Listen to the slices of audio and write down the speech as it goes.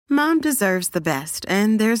Mom deserves the best,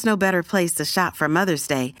 and there's no better place to shop for Mother's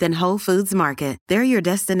Day than Whole Foods Market. They're your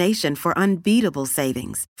destination for unbeatable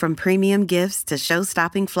savings, from premium gifts to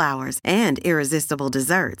show-stopping flowers and irresistible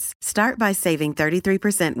desserts. Start by saving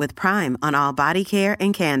 33% with Prime on all body care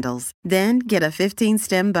and candles. Then get a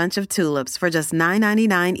 15-stem bunch of tulips for just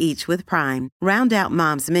 $9.99 each with Prime. Round out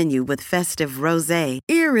Mom's menu with festive rosé,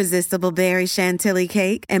 irresistible berry chantilly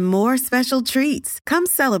cake, and more special treats. Come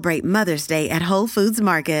celebrate Mother's Day at Whole Foods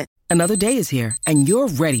Market. Another day is here, and you're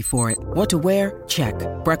ready for it. What to wear? Check.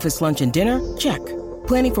 Breakfast, lunch, and dinner? Check.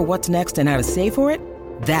 Planning for what's next and how to save for it?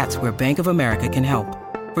 That's where Bank of America can help.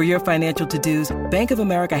 For your financial to-dos, Bank of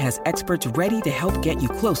America has experts ready to help get you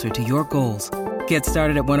closer to your goals. Get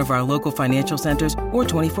started at one of our local financial centers or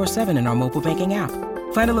 24/7 in our mobile banking app.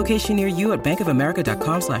 Find a location near you at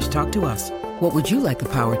bankofamerica.com/talktous. What would you like the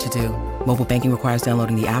power to do? Mobile banking requires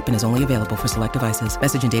downloading the app and is only available for select devices.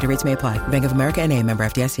 Message and data rates may apply. Bank of America N.A., member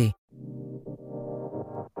FDIC.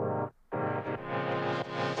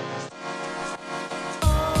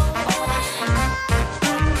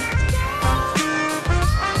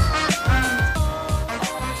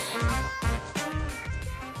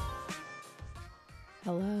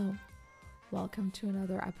 Hello, welcome to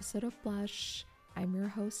another episode of Blush. I'm your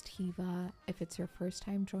host, Hiva. If it's your first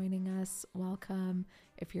time joining us, welcome.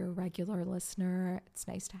 If you're a regular listener, it's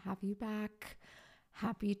nice to have you back.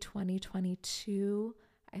 Happy 2022.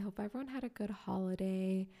 I hope everyone had a good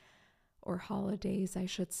holiday, or holidays, I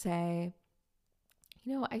should say.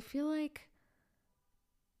 You know, I feel like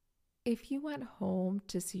if you went home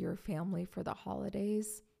to see your family for the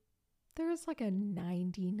holidays, there's like a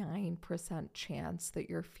 99% chance that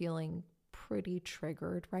you're feeling pretty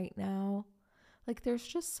triggered right now. Like there's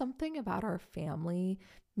just something about our family.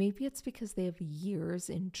 Maybe it's because they have years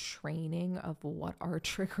in training of what our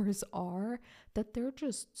triggers are, that they're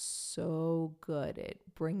just so good at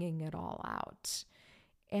bringing it all out.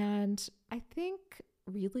 And I think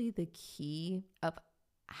really the key of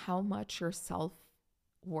how much your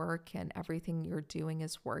self-work and everything you're doing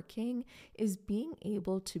is working is being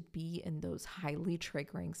able to be in those highly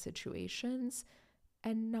triggering situations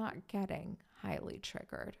and not getting highly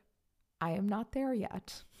triggered. I am not there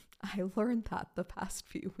yet. I learned that the past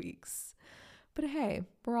few weeks. But hey,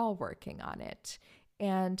 we're all working on it.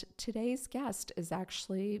 And today's guest is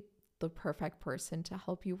actually the perfect person to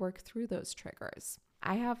help you work through those triggers.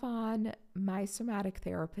 I have on my somatic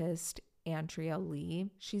therapist, Andria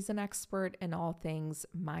Lee. She's an expert in all things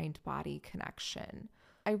mind-body connection.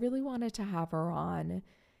 I really wanted to have her on,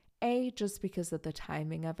 just because of the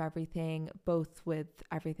timing of everything, both with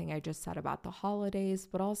everything I just said about the holidays,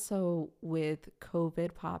 but also with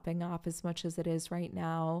COVID popping off as much as it is right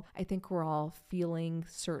now. I think we're all feeling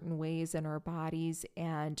certain ways in our bodies,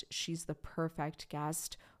 and she's the perfect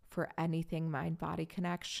guest for anything mind-body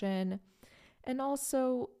connection. And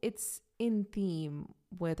also, it's in theme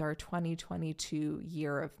with our 2022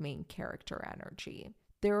 year of main character energy.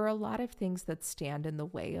 There are a lot of things that stand in the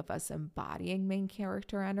way of us embodying main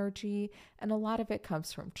character energy, and a lot of it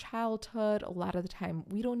comes from childhood. A lot of the time,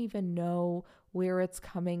 we don't even know where it's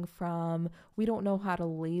coming from. We don't know how to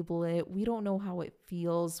label it. We don't know how it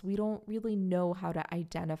feels. We don't really know how to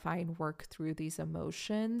identify and work through these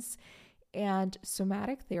emotions. And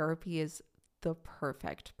somatic therapy is the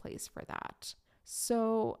perfect place for that.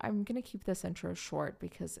 So I'm going to keep this intro short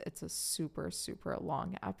because it's a super, super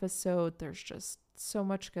long episode. There's just so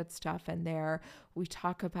much good stuff in there. We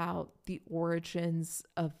talk about the origins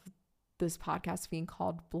of this podcast being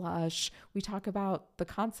called Blush. We talk about the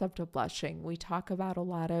concept of blushing. We talk about a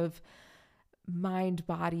lot of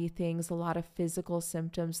mind-body things, a lot of physical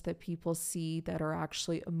symptoms that people see that are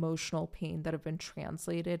actually emotional pain that have been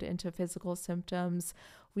translated into physical symptoms.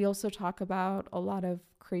 We also talk about a lot of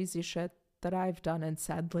crazy shit that I've done and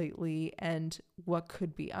said lately and what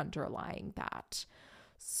could be underlying that.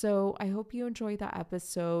 So I hope you enjoy that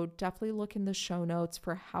episode. Definitely look in the show notes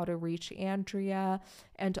for how to reach Andria.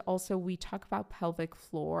 And also we talk about pelvic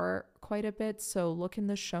floor quite a bit, so look in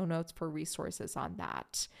the show notes for resources on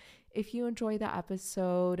that. If you enjoy the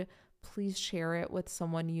episode, please share it with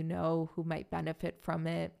someone you know who might benefit from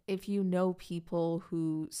it. If you know people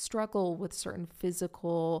who struggle with certain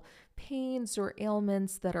physical pains or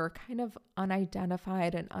ailments that are kind of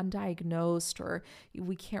unidentified and undiagnosed, or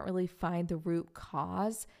we can't really find the root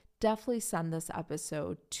cause, definitely send this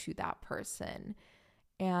episode to that person.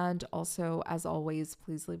 And also, as always,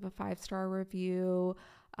 please leave a 5-star review.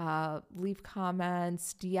 Leave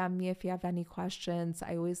comments, DM me if you have any questions.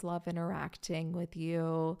 I always love interacting with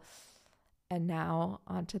you. And now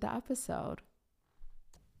on to the episode.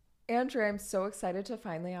 Andrea, I'm so excited to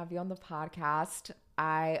finally have you on the podcast.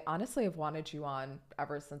 I honestly have wanted you on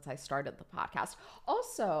ever since I started the podcast.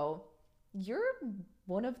 Also, you're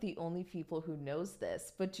one of the only people who knows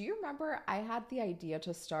this, but do you remember I had the idea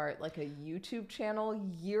to start like a YouTube channel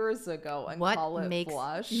years ago and call it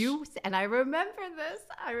Blush? And I remember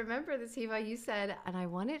this. Eva. You said, and I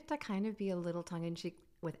wanted to kind of be a little tongue-in-cheek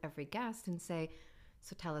with every guest and say,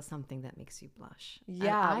 so tell us something that makes you blush.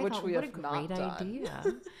 Yeah, which we have not done. What a great idea.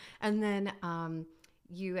 And then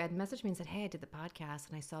you had messaged me and said, hey, I did the podcast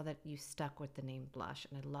and I saw that you stuck with the name Blush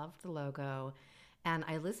and I loved the logo. And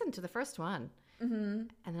I listened to the first one. And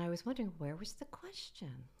then I was wondering, where was the question?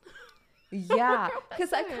 Yeah,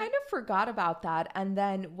 because I kind of forgot about that. And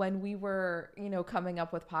then when we were, coming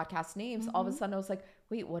up with podcast names, all of a sudden I was like,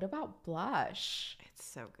 wait, what about Blush? It's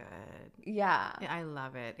so good. Yeah. I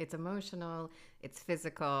love it. It's emotional, it's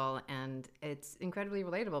physical, and it's incredibly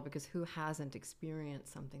relatable because who hasn't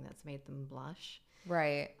experienced something that's made them blush?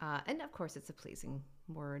 Right. And of course, it's a pleasing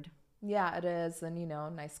word. Yeah, it is. And,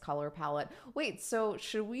 nice color palette. Wait, so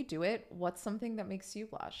should we do it? What's something that makes you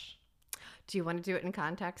blush? Do you want to do it in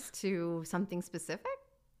context to something specific?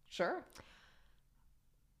 Sure.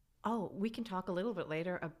 Oh, we can talk a little bit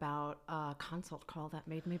later about a consult call that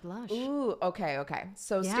made me blush. Ooh, okay.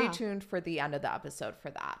 So stay tuned for the end of the episode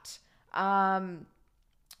for that.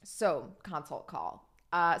 So consult call.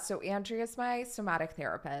 So Andria's my somatic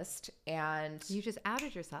therapist, and you just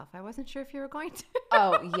outed yourself. I wasn't sure if you were going to.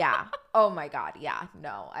 Oh yeah. Oh my God. Yeah.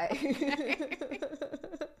 No.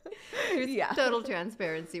 Here's total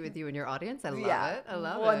transparency with you and your audience. I love it. I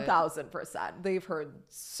love 1000%. They've heard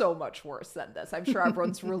so much worse than this. I'm sure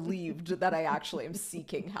everyone's relieved that I actually am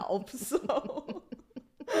seeking help. So.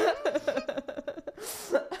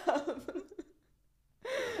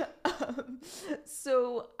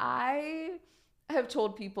 So I have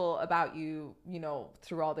told people about you,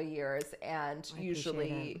 through all the years, and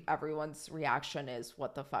usually everyone's reaction is,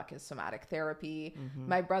 what the fuck is somatic therapy?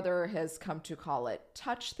 My brother has come to call it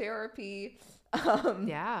touch therapy.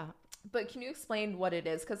 Yeah. But can you explain what it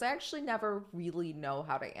is? Because I actually never really know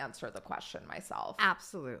how to answer the question myself.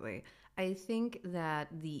 Absolutely. I think that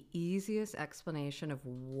the easiest explanation of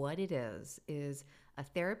what it is a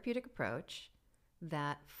therapeutic approach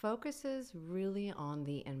that focuses really on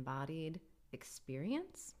the embodied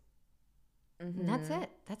experience. And that's it.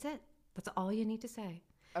 That's all you need to say.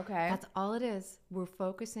 Okay. That's all it is. We're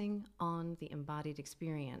focusing on the embodied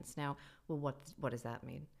experience. Now, well, what does that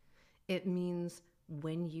mean? It means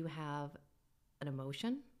when you have an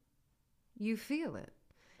emotion, you feel it.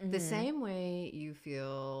 The same way you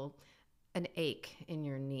feel an ache in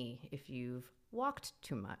your knee if you've walked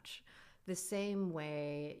too much. The same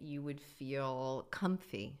way you would feel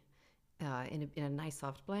comfy in a nice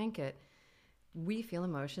soft blanket. We feel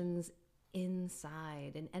emotions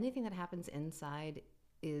inside, and anything that happens inside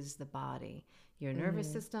is the body. Your nervous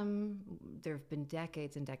system, there have been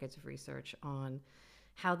decades and decades of research on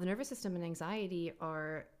how the nervous system and anxiety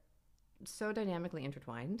are so dynamically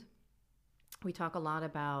intertwined. We talk a lot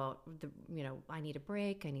about I need a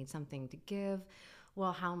break, I need something to give.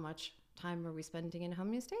 Well, how much time are we spending in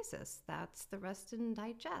homeostasis? That's the rest and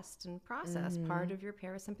digest and process part of your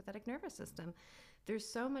parasympathetic nervous system. There's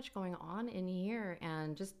so much going on in here.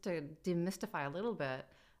 And just to demystify a little bit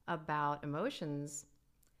about emotions,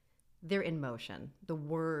 they're in motion. The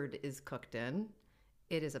word is cooked in.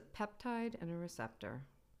 It is a peptide and a receptor.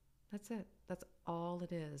 That's it. That's all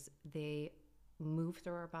it is. They move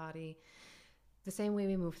through our body the same way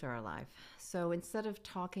we move through our life. So instead of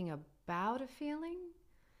talking about a feeling,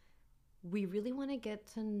 we really want to get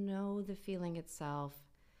to know the feeling itself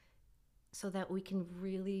so that we can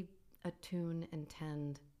really attune and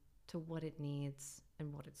tend to what it needs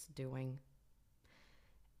and what it's doing,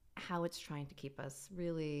 how it's trying to keep us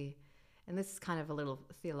really, and this is kind of a little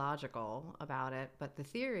theological about it, but the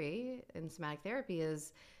theory in somatic therapy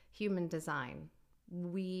is human design.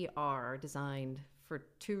 We are designed for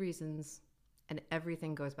two reasons, and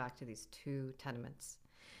everything goes back to these two tenements.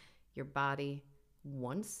 Your body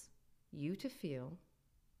wants you to feel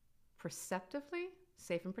perceptively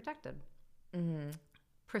safe and protected.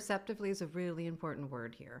 Perceptively is a really important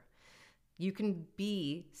word here. You can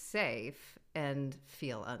be safe and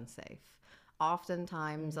feel unsafe.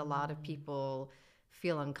 Oftentimes, a lot of people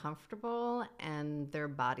feel uncomfortable and their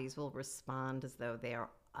bodies will respond as though they are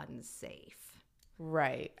unsafe.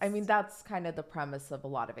 Right. I mean, that's kind of the premise of a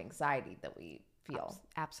lot of anxiety that we feel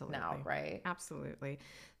Absolutely. now, right? Absolutely.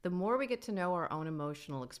 The more we get to know our own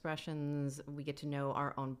emotional expressions, we get to know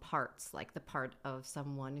our own parts, like the part of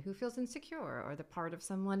someone who feels insecure or the part of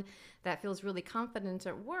someone that feels really confident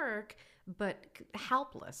at work, but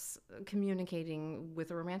helpless communicating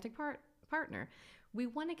with a romantic partner. We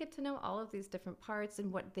want to get to know all of these different parts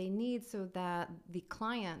and what they need so that the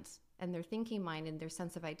client and their thinking mind and their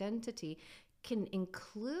sense of identity can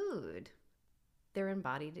include their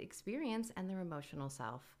embodied experience and their emotional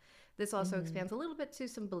self. This also expands a little bit to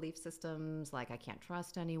some belief systems like I can't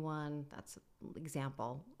trust anyone. That's an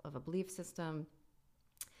example of a belief system.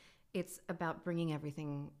 It's about bringing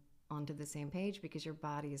everything onto the same page because your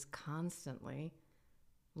body is constantly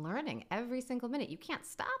learning every single minute. You can't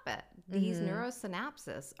stop it. These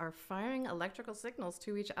neurosynapses are firing electrical signals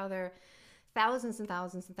to each other thousands and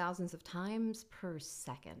thousands and thousands of times per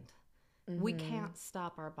second. We can't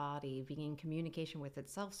stop our body being in communication with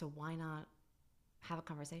itself, so why not have a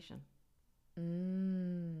conversation?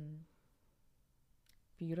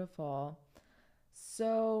 Beautiful.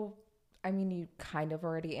 So, I mean, you kind of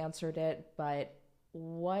already answered it, but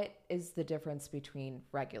what is the difference between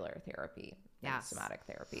regular therapy and somatic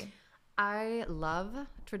therapy? I love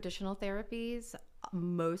traditional therapies.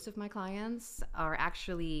 Most of my clients are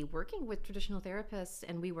actually working with traditional therapists,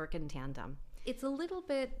 and we work in tandem. It's a little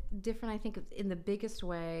bit different, I think, in the biggest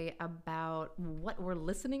way about what we're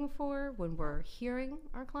listening for when we're hearing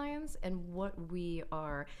our clients and what we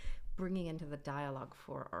are bringing into the dialogue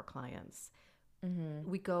for our clients.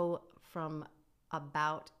 We go from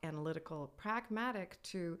about analytical, pragmatic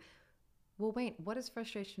to, well, wait, what does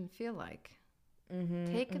frustration feel like?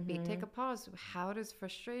 Take a beat, take a pause. How does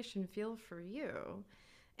frustration feel for you?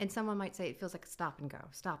 And someone might say it feels like stop and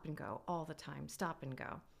go all the time, stop and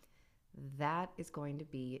go. That is going to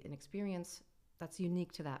be an experience that's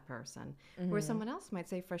unique to that person. Where someone else might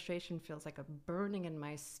say frustration feels like a burning in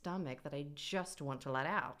my stomach that I just want to let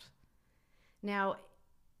out. Now,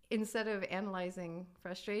 instead of analyzing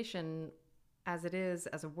frustration as it is,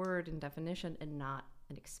 as a word and definition and not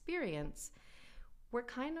an experience, we're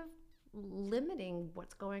kind of limiting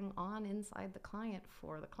what's going on inside the client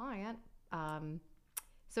for the client.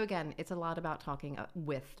 So again, it's a lot about talking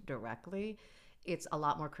with directly. It's a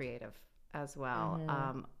lot more creative as well.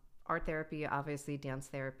 Art therapy, obviously, dance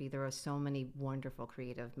therapy, there are so many wonderful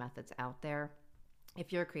creative methods out there.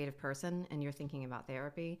 If you're a creative person and you're thinking about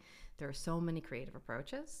therapy, there are so many creative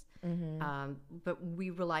approaches. But we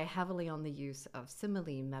rely heavily on the use of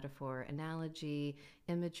simile, metaphor, analogy,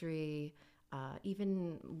 imagery.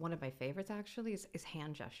 Even one of my favorites actually is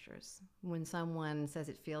hand gestures. When someone says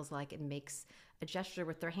it feels like it makes a gesture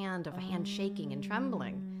with their hand of a hand shaking and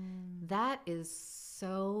trembling, that is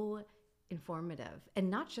so informative. And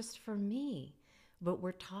not just for me, but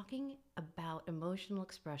we're talking about emotional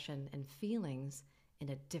expression and feelings in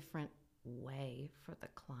a different way for the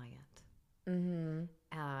client.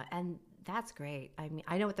 And that's great. I mean,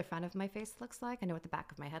 I know what the front of my face looks like. I know what the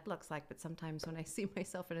back of my head looks like. But sometimes when I see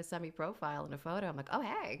myself in a semi-profile in a photo, I'm like, oh,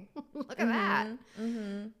 hey, look at that.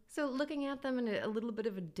 So looking at them in a little bit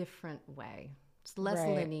of a different way. It's less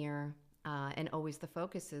linear. And always the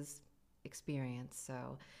focus is experience.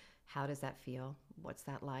 So how does that feel? What's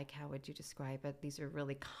that like? How would you describe it? These are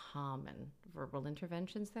really common verbal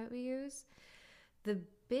interventions that we use. The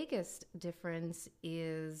biggest difference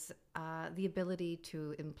is the ability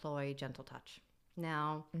to employ gentle touch.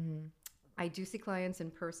 Now, I do see clients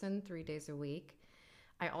in person 3 days a week.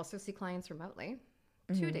 I also see clients remotely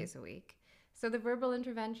 2 days a week. So the verbal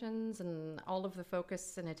interventions and all of the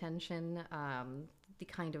focus and attention, the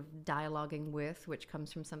kind of dialoguing with, which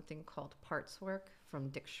comes from something called parts work from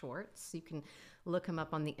Dick Schwartz. You can look him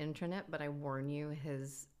up on the internet, but I warn you,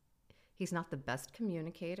 he's not the best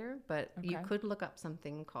communicator, but you could look up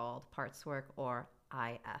something called parts work or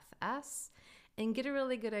IFS and get a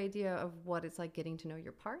really good idea of what it's like getting to know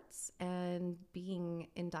your parts and being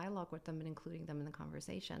in dialogue with them and including them in the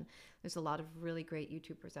conversation. There's a lot of really great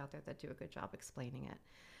YouTubers out there that do a good job explaining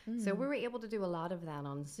it. So we were able to do a lot of that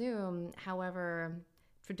on Zoom. However,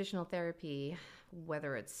 traditional therapy,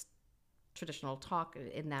 whether it's traditional talk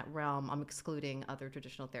in that realm, I'm excluding other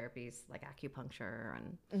traditional therapies like acupuncture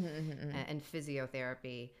and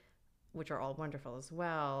physiotherapy, which are all wonderful as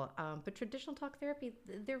well. But traditional talk therapy,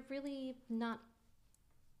 they're really not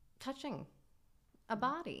touching a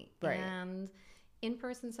body. Right. And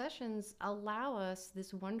in-person sessions allow us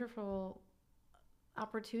this wonderful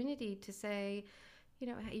opportunity to say, you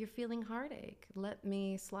know, you're feeling heartache. Let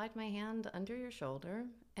me slide my hand under your shoulder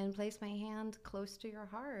and place my hand close to your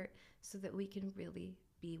heart so that we can really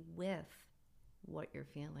be with what you're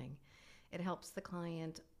feeling. It helps the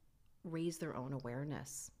client raise their own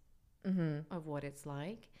awareness of what it's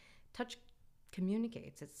like. Touch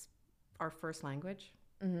communicates. It's our first language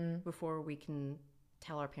before we can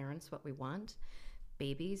tell our parents what we want.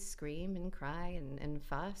 Babies scream and cry and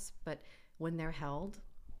fuss, but when they're held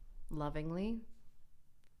lovingly,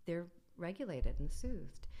 they're regulated and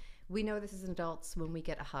soothed. We know this as adults when we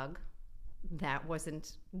get a hug that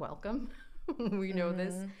wasn't welcome. We know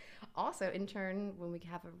this also in turn when we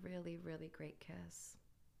have a really, really great kiss.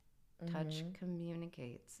 Touch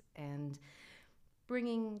communicates, and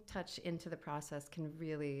bringing touch into the process can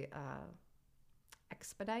really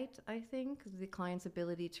expedite, I think, the client's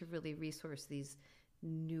ability to really resource these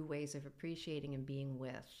new ways of appreciating and being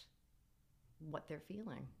with what they're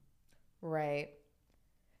feeling. Right.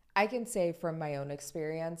 I can say from my own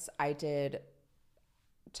experience, I did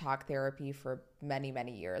talk therapy for many,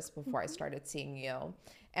 many years before I started seeing you.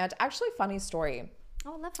 And actually, funny story.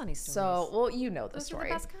 Oh, I love funny stories. So, well, you know the Those story.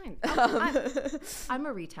 are the best kind. I'm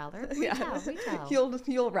a reteller. Retell.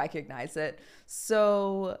 You'll recognize it.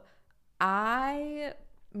 So I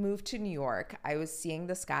moved to New York. I was seeing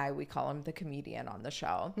this guy, we call him the comedian on the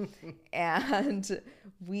show. And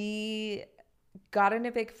we got in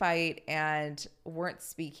a big fight and weren't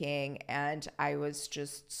speaking, and I was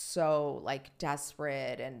just so like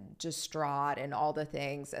desperate and distraught and all the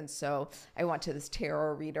things. And so I went to this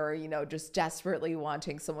tarot reader, you know, just desperately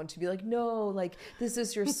wanting someone to be like, no, like this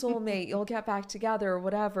is your soulmate, you'll get back together or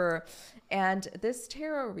whatever. And this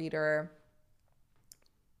tarot reader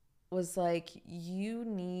was like, you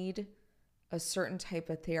need a certain type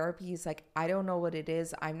of therapy. He's like, I don't know what it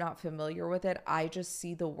is. I'm not familiar with it. I just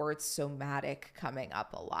see the word somatic coming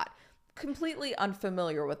up a lot. Completely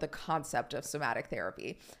unfamiliar with the concept of somatic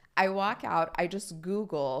therapy. I walk out, I just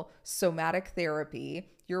Google somatic therapy.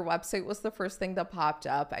 Your website was the first thing that popped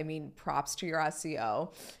up. I mean, props to your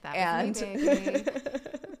SEO. That was me, baby.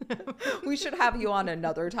 We should have you on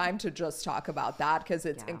another time to just talk about that because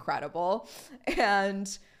it's incredible.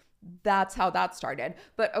 And that's how that started.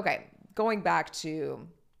 But okay, going back to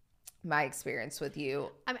my experience with you.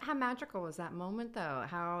 I mean, how magical was that moment, though?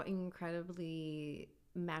 How incredibly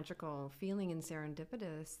magical, feeling, and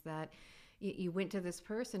serendipitous that you went to this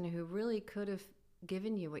person who really could have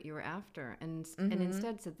given you what you were after, and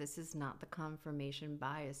instead said, this is not the confirmation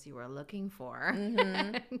bias you were looking for.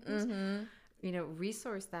 You know,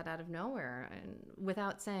 resource that out of nowhere, and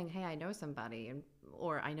without saying, hey, I know somebody,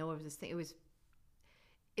 or I know of this thing.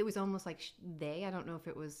 It was almost like I don't know if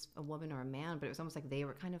it was a woman or a man, but it was almost like they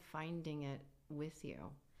were kind of finding it with you.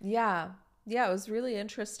 Yeah. Yeah, it was really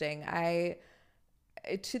interesting.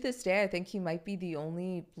 To this day, I think he might be the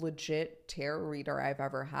only legit tarot reader I've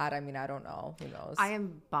ever had. I mean, I don't know. Who knows? I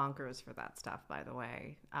am bonkers for that stuff, by the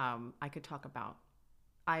way. I could talk about,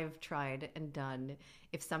 I've tried and done,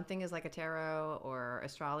 if something is like a tarot or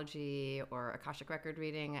astrology or Akashic record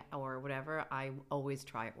reading or whatever, I always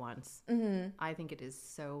try it once. I think it is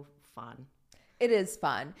so fun. It is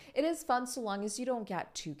fun. It is fun so long as you don't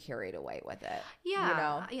get too carried away with it. Yeah.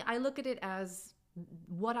 You know? I look at it as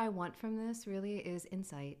what I want from this really is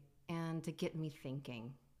insight and to get me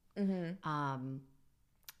thinking. I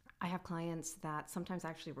have clients that sometimes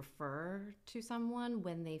actually refer to someone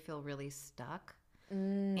when they feel really stuck.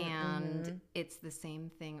 And it's the same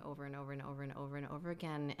thing over and over and over and over and over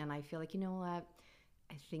again. And I feel like, you know what?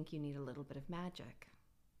 I think you need a little bit of magic.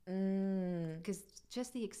 Because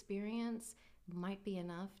just the experience might be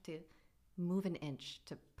enough to move an inch,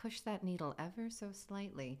 to push that needle ever so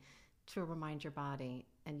slightly, to remind your body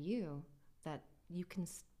and you that you can,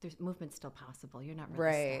 there's movement's still possible. You're not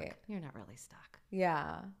really stuck. You're not really stuck.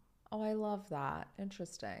 Yeah. Oh, I love that.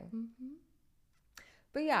 Interesting.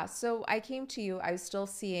 But yeah, so I came to you. I was still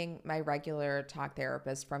seeing my regular talk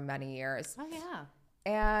therapist from many years. Oh, yeah.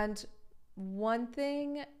 And one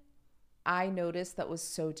thing I noticed that was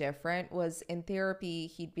so different was in therapy,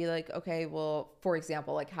 he'd be like, okay, well, for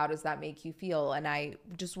example, like, how does that make you feel? And I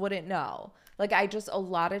just wouldn't know. Like, a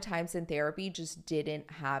lot of times in therapy just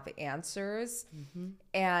didn't have answers.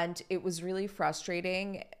 And it was really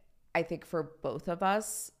frustrating, I think, for both of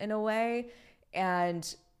us in a way.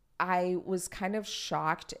 And I was kind of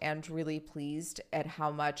shocked and really pleased at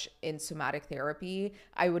how much in somatic therapy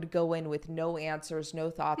I would go in with no answers,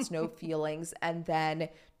 no thoughts, no feelings. And then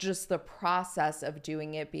just the process of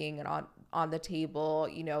doing it, being on the table,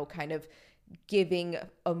 you know, kind of giving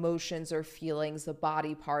emotions or feelings a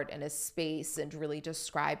body part and a space and really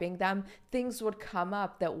describing them, things would come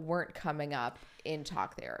up that weren't coming up in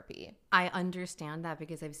talk therapy. I understand that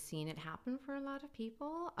because I've seen it happen for a lot of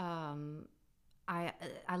people. I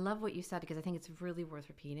love what you said because I think it's really worth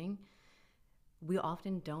repeating. We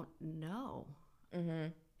often don't know.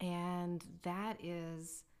 And that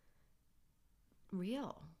is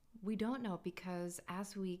real. We don't know, because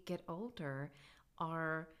as we get older,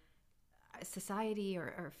 our society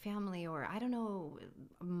or family, or I don't know,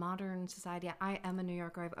 modern society. I am a New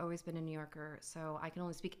Yorker. I've always been a New Yorker. So I can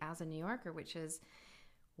only speak as a New Yorker, which is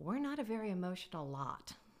we're not a very emotional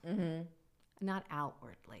lot. Mm-hmm. Not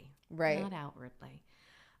outwardly. Right. Not outwardly.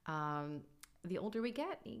 The older we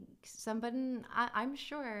get, I'm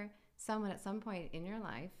sure someone at some point in your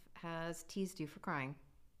life has teased you for crying.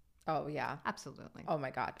 Oh, yeah. Absolutely. Oh,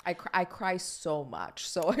 my God. I cry so much.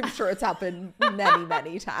 So I'm sure it's happened many,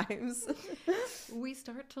 many times. We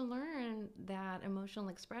start to learn that emotional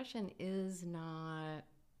expression is not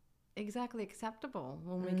exactly acceptable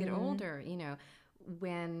when we get older. You know,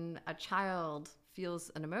 when a child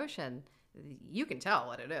feels an emotion, you can tell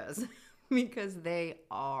what it is because they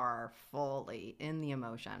are fully in the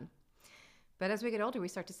emotion. But as we get older, we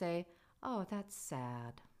start to say, oh, that's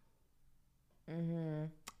sad. Mm-hmm.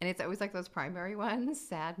 And it's always like those primary ones,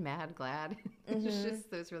 sad, mad, glad. It's just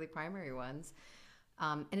those really primary ones.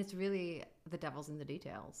 And it's really the devil's in the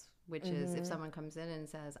details, which is if someone comes in and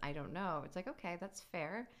says, I don't know, it's like, okay, that's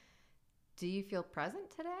fair. Do you feel present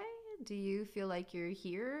today? Do you feel like you're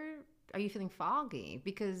here? Are you feeling foggy?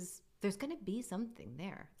 Because there's going to be something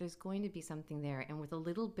there. There's going to be something there. And with a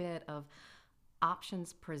little bit of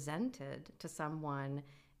options presented to someone,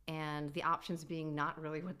 and the options being not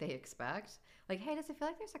really what they expect, like, hey, does it feel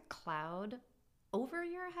like there's a cloud over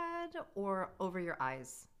your head or over your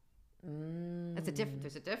eyes? There's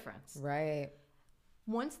a difference. Right.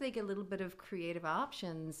 Once they get a little bit of creative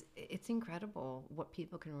options, it's incredible what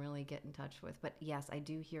people can really get in touch with. But yes, I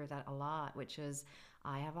do hear that a lot, which is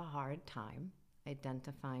I have a hard time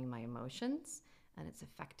identifying my emotions, and it's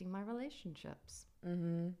affecting my relationships.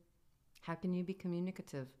 Mm-hmm. How can you be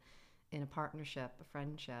communicative in a partnership, a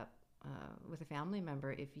friendship, with a family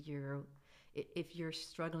member if you're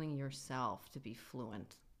struggling yourself to be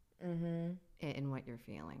fluent in what you're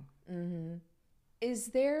feeling? Mm-hmm. Is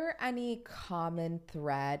there any common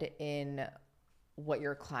thread in what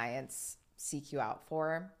your clients seek you out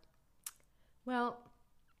for? Well,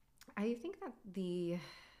 I think that the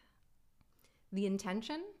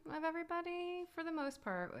intention of everybody, for the most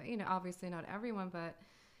part, you know, obviously not everyone, but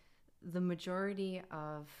the majority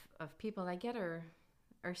of people I get are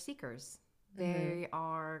seekers. They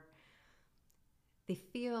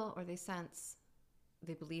feel or they sense,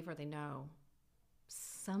 they believe or they know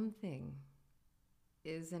something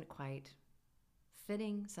isn't quite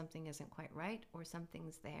fitting, something isn't quite right, or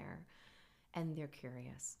something's there, and they're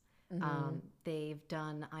curious. They've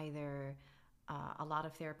done either a lot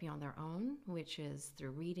of therapy on their own, which is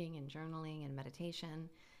through reading and journaling and meditation,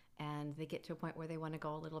 and they get to a point where they want to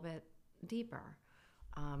go a little bit deeper.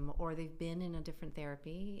 Or they've been in a different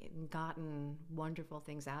therapy and gotten wonderful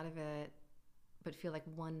things out of it, but feel like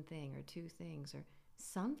one thing or two things or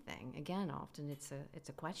something. Again, often it's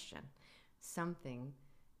a question. Something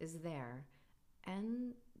is there,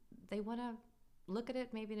 and they want to look at it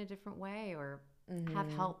maybe in a different way, or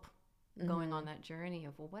have help going on that journey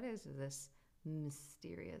of, well, what is this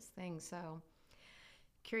mysterious thing? So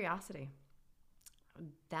curiosity.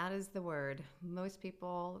 That is the word. Most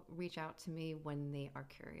people reach out to me when they are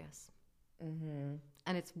curious. And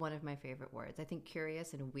it's one of my favorite words. I think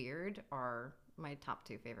curious and weird are my top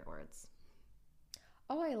two favorite words.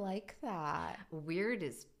 Oh, I like that. Weird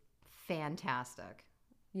is fantastic.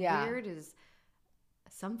 Yeah. Weird is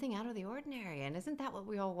something out of the ordinary. And isn't that what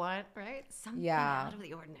we all want, right? Something out of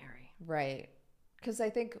the ordinary. Right. Because I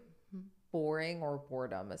think boring or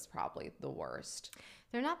boredom is probably the worst.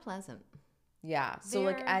 They're not pleasant. Yeah. So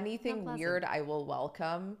like anything weird I will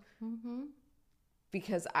welcome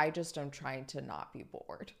because I just am trying to not be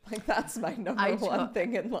bored. Like that's my number one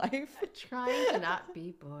thing in life. Trying to not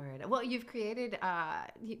be bored. Well, you've created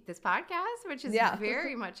this podcast, which is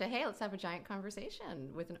very much hey, let's have a giant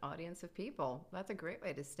conversation with an audience of people. That's a great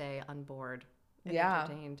way to stay on board and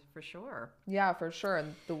entertained, for sure. Yeah, for sure.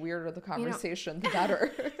 And the weirder the conversation, the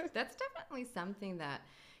better. That's definitely something that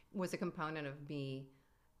was a component of me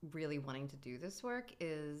really wanting to do this work.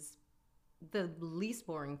 Is the least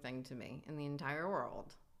boring thing to me in the entire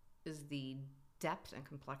world is the depth and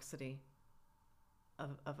complexity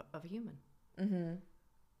of a human.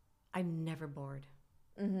 I'm never bored.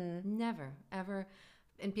 Never, ever.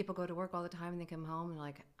 And people go to work all the time and they come home and they're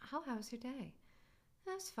like, how's your day?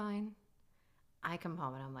 That's fine. I come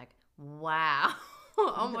home and I'm like, wow.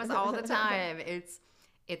 Almost all the time.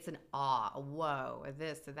 It's an awe. Whoa,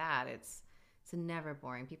 this to that. It's never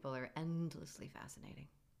boring. People are endlessly fascinating.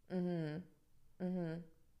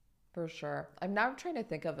 For sure. I'm now trying to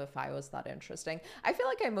think of if I was that interesting. I feel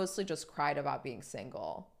like I mostly just cried about being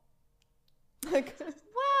single. Like,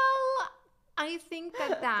 well, I think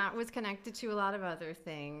that was connected to a lot of other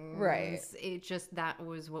things. Right. It just, that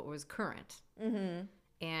was what was current. Mm-hmm.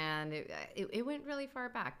 And it went really far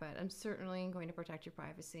back, but I'm certainly going to protect your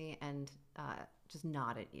privacy and just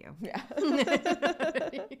nod at you. Yeah.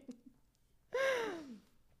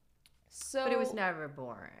 So, but it was never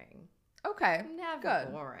boring. Okay. Never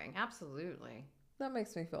good. boring. Absolutely. That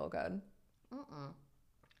makes me feel good.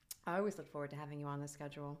 I always look forward to having you on the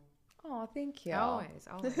schedule. Oh, thank you. Always.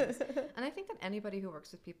 And I think that anybody who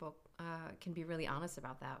works with people can be really honest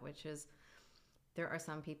about that, which is there are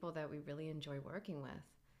some people that we really enjoy working with.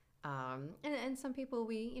 And some people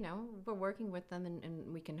we're working with them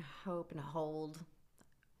and we can hope and hold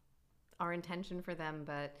our intention for them,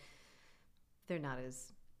 but they're not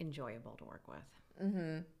as enjoyable to work with.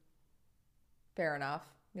 Mm-hmm. Fair enough.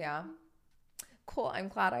 Yeah. Cool. I'm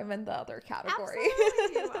glad I'm in the other category.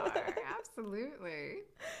 Absolutely, you are. Absolutely.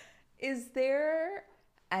 Is there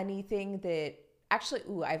anything that actually,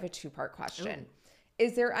 I have a 2-part question. Ooh.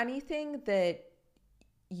 Is there anything that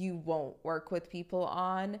you won't work with people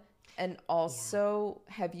on? And also,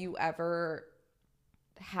 have you ever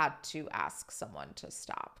had to ask someone to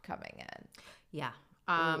stop coming in? Yeah.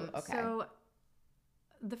 Okay. So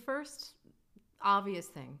the first obvious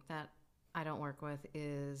thing that I don't work with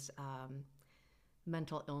is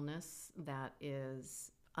mental illness that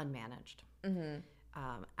is unmanaged. Mm-hmm.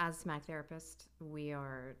 As a somatic therapist, we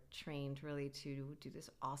are trained really to do this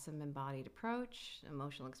awesome embodied approach,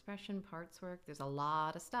 emotional expression, parts work. There's a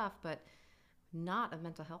lot of stuff, but not a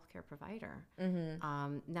mental health care provider.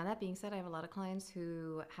 Mm-hmm. Now, that being said, I have a lot of clients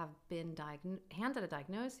who have been handed a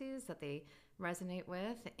diagnosis that they resonate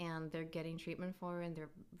with and they're getting treatment for and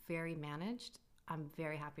they're very managed. I'm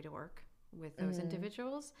very happy to work with those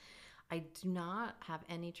individuals. I do not have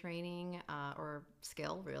any training or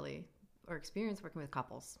skill, really, or experience working with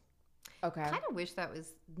couples. Okay. I kind of wish that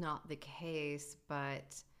was not the case,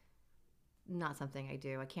 but not something I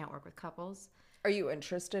do. I can't work with couples. Are you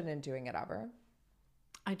interested in doing it ever?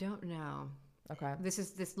 I don't know. Okay.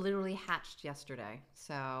 This literally hatched yesterday,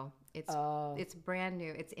 so it's brand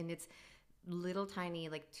new. It's in its little tiny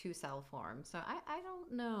 2-cell form. So I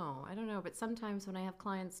don't know. But sometimes when I have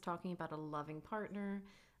clients talking about a loving partner,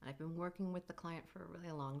 and I've been working with the client for a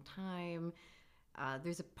really long time,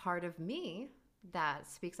 there's a part of me that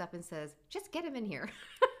speaks up and says, "Just get him in here."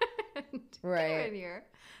 Right. Get him in here.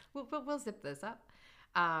 We'll zip this up.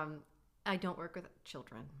 I don't work with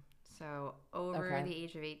children. So over the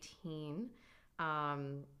age of 18, I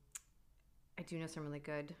do know some really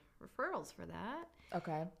good referrals for that.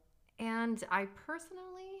 Okay. And I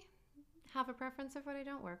personally have a preference of what I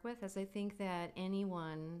don't work with, as I think that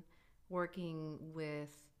anyone working with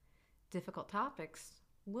difficult topics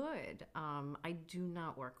would. I do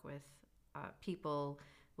not work with people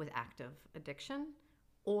with active addiction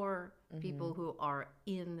or people who are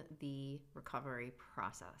in the recovery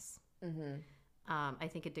process. Mm-hmm. I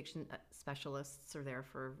think addiction specialists are there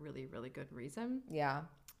for a really, really good reason. Yeah.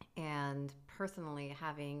 And personally,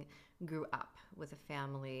 having grew up with a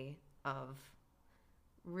family of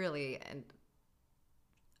really, and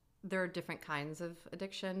there are different kinds of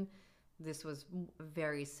addiction. This was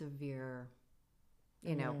very severe,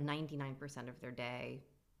 99% of their day,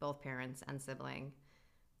 both parents and sibling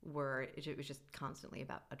it was just constantly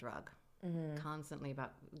about a drug. Constantly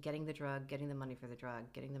about getting the drug, getting the money for the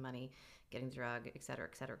drug, getting the money, getting the drug, et cetera,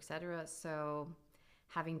 et cetera, et cetera. So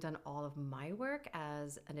having done all of my work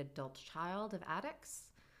as an adult child of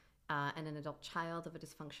addicts and an adult child of a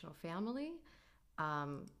dysfunctional family,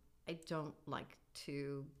 I don't like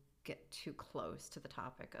to get too close to the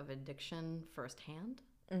topic of addiction firsthand.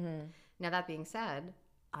 Now, that being said,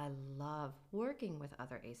 I love working with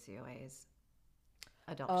other ACOAs,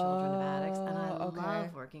 adult children of addicts, and I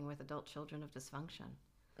love working with adult children of dysfunction.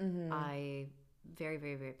 I very,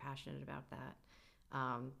 very, very passionate about that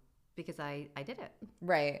because I did it.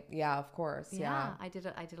 Right. Yeah, of course. Yeah. I did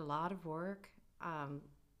a lot of work on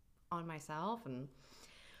myself, and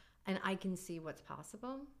I can see what's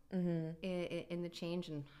possible in the change,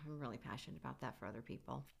 and I'm really passionate about that for other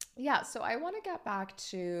people. Yeah. So I want to get back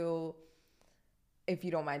to, if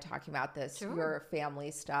you don't mind talking about this, Sure. your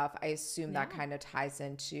family stuff. I assume that kind of ties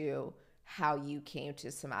into how you came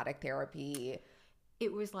to somatic therapy.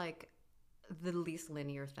 It was like the least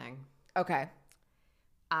linear thing. Okay.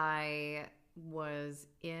 I was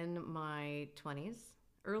in my 20s,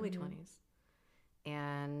 early 20s,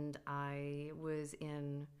 and I was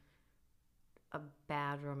in a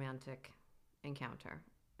bad romantic encounter.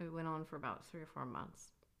 It went on for about 3 or 4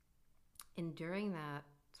 months. And during that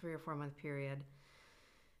 3 or 4 month period,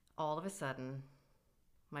 all of a sudden,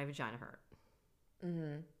 my vagina hurt.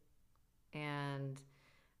 And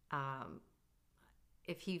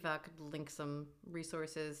if Hiva could link some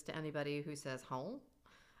resources to anybody who says home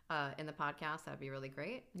in the podcast, that'd be really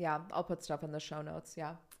great. Yeah, I'll put stuff in the show notes.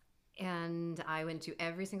 Yeah. And I went to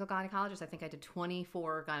every single gynecologist. I think I did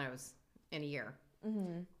 24 gynos in a year.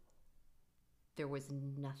 Mm-hmm. There was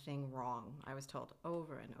nothing wrong. I was told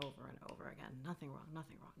over and over and over again, nothing wrong,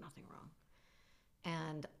 nothing wrong, nothing wrong.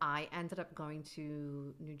 And I ended up going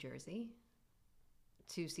to New Jersey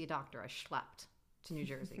to see a doctor. I schlepped to New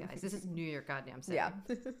Jersey, guys. This is New York goddamn city. Yeah.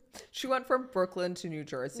 She went from Brooklyn to New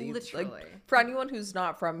Jersey. Literally. Like, for anyone who's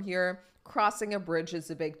not from here, crossing a bridge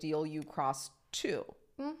is a big deal. You cross two.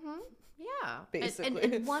 Mm-hmm. Yeah. Basically.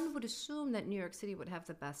 And one would assume that New York City would have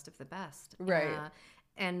the best of the best. Right.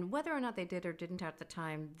 And whether or not they did or didn't at the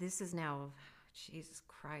time, this is now, Jesus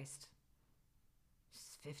Christ,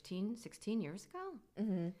 15, 16 years ago.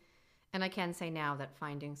 Mm-hmm. And I can say now that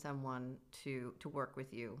finding someone to work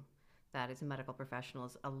with you that is a medical professional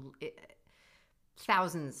is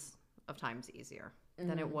thousands of times easier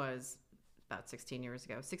than it was about 16 years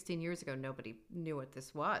ago. 16 years ago, nobody knew what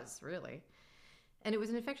this was, really. And it was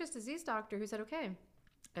an infectious disease doctor who said, okay,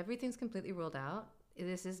 everything's completely ruled out.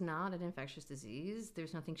 This is not an infectious disease.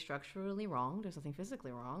 There's nothing structurally wrong. There's nothing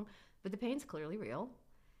physically wrong. But the pain's clearly real.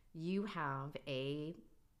 You have a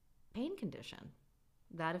pain condition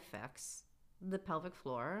that affects the pelvic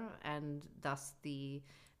floor and thus the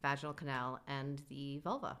vaginal canal and the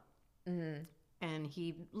vulva. Mm-hmm. And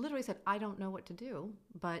he literally said, I don't know what to do,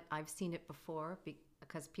 but I've seen it before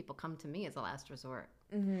because people come to me as a last resort.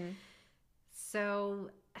 Mm-hmm. So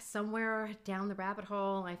somewhere down the rabbit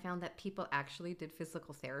hole, I found that people actually did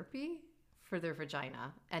physical therapy for their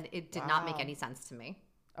vagina, and it did not make any sense to me.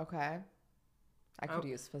 Okay. I could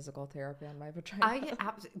use physical therapy on my vagina.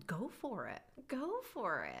 Go for it. Go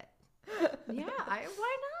for it. Yeah,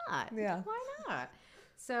 why not? Yeah. Why not?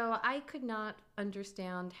 So I could not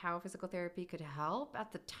understand how physical therapy could help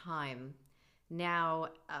at the time. Now,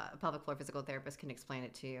 a pelvic floor physical therapist can explain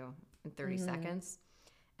it to you in 30 seconds.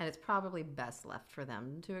 And it's probably best left for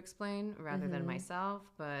them to explain rather than myself.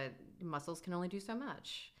 But muscles can only do so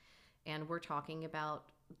much. And we're talking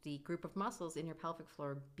about the group of muscles in your pelvic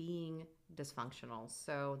floor being dysfunctional.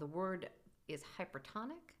 So the word is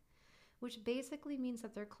hypertonic, which basically means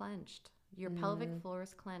that they're clenched. Your pelvic floor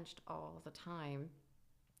is clenched all the time.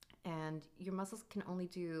 And your muscles can only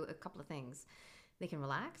do a couple of things. They can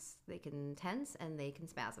relax, they can tense, and they can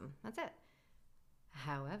spasm. That's it.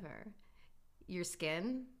 However, your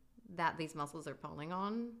skin that these muscles are pulling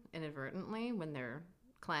on inadvertently when they're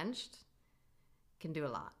clenched can do a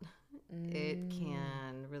lot. It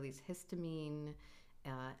can release histamine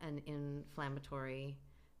and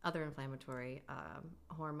other inflammatory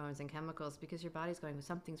hormones and chemicals because your body's going,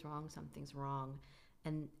 something's wrong.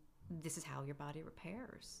 And this is how your body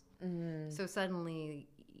repairs. So suddenly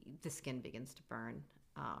the skin begins to burn.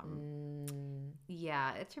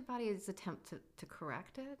 Yeah, it's your body's attempt to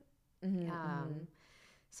correct it.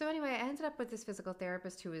 So anyway, I ended up with this physical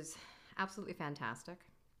therapist who was absolutely fantastic.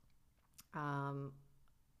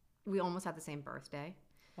 We almost had the same birthday.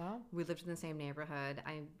 Wow. We lived in the same neighborhood.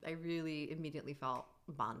 I really immediately felt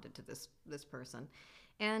bonded to this person.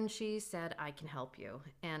 And she said, I can help you.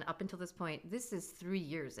 And up until this point, this is 3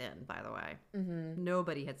 years in, by the way.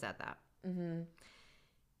 Nobody had said that. And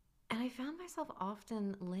I found myself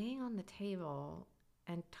often laying on the table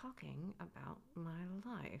and talking about my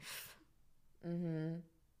life.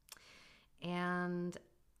 And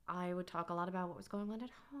I would talk a lot about what was going on at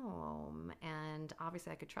home. And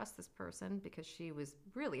obviously I could trust this person because she was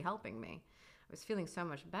really helping me. I was feeling so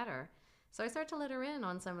much better. So I started to let her in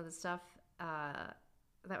on some of the stuff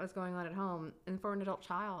that was going on at home. And for an adult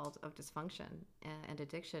child of dysfunction and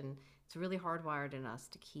addiction, it's really hardwired in us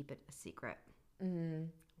to keep it a secret.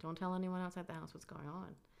 Don't tell anyone outside the house what's going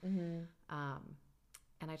on.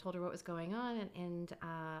 And I told her what was going on. And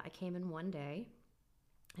I came in one day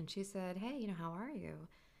and she said, hey, how are you?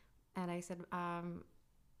 And I said, I'm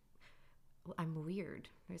weird.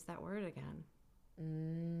 There's that word again.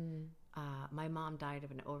 My mom died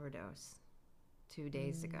of an overdose 2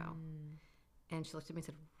 days ago. And she looked at me and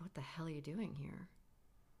said, what the hell are you doing here?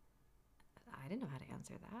 I didn't know how to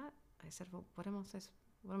answer that. I said, well, what am I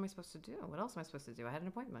supposed to do? What else am I supposed to do? I had an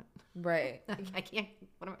appointment. Right.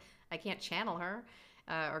 I can't channel her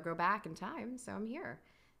or go back in time, so I'm here.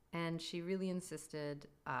 And she really insisted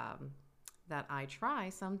that I try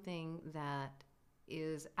something that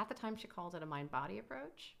is, at the time she called it a mind-body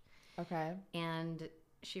approach. Okay. And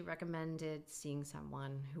she recommended seeing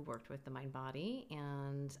someone who worked with the mind-body,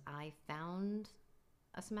 and I found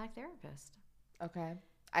a somatic therapist. Okay.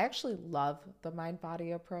 I actually love the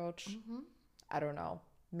mind-body approach. I don't know.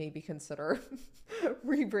 maybe consider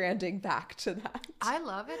rebranding back to that. I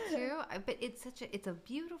love it too, but it's a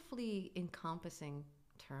beautifully encompassing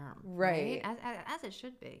term, Right. As it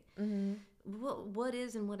should be. Mm-hmm. What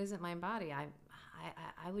is and what isn't my body?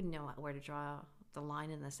 I wouldn't know where to draw the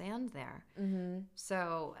line in the sand there. Mm-hmm.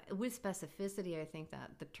 So with specificity, I think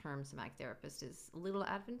that the term somatic therapist is a little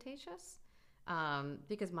advantageous.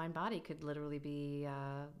 Because mind body could literally be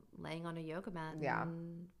laying on a yoga mat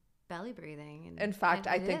and belly breathing. In fact,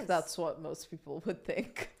 I think that's what most people would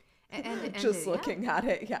think. And just looking at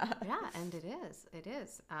it, Yeah, and it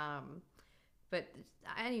is. But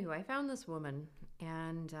anyway, I found this woman,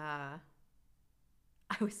 and I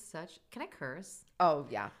was can I curse? Oh,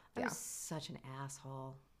 yeah. I was such an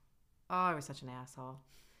asshole. Oh, I was such an asshole.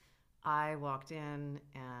 I walked in,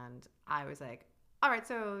 and I was like, all right,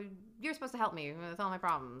 so you're supposed to help me with all my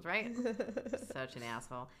problems, right? Such an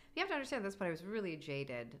asshole. You have to understand this, but I was really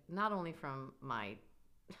jaded, not only from my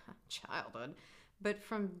childhood, but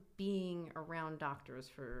from being around doctors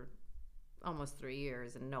for almost 3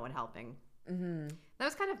 years and no one helping. Mm-hmm. That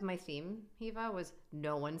was kind of my theme, Hiva, was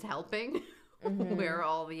no one's helping. Mm-hmm. Where are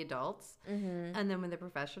all the adults? Mm-hmm. And then when the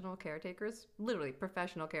professional caretakers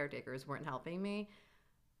weren't helping me,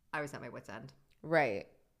 I was at my wit's end. Right.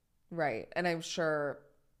 And I'm sure,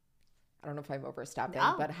 I don't know if I'm overstepping,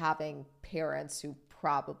 but having parents who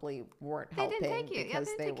probably weren't helping because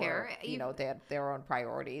they were, they had their own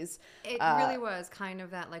priorities. It really was kind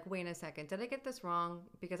of that, like, wait a second, did I get this wrong?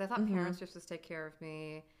 Because I thought parents were supposed to take care of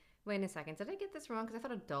me. Wait a second, did I get this wrong? Because I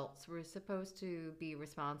thought adults were supposed to be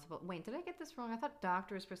responsible. Wait, did I get this wrong? I thought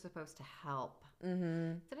doctors were supposed to help.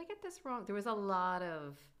 Mm-hmm. Did I get this wrong? There was a lot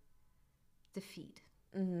of defeat.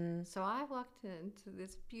 Mm-hmm. So I walked into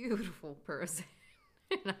this beautiful person,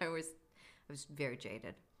 and I was very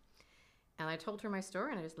jaded. And I told her my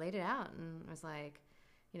story, and I just laid it out, and I was like,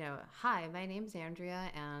 hi, my name's Andria,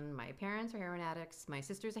 and my parents are heroin addicts. My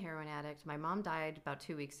sister's a heroin addict. My mom died about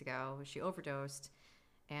 2 weeks ago. She overdosed,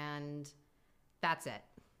 and that's it.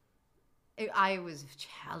 I was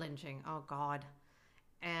challenging. Oh, God.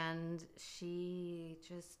 And she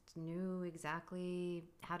just knew exactly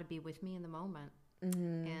how to be with me in the moment.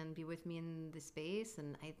 Mm-hmm. And be with me in the space.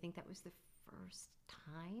 And I think that was the first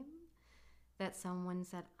time that someone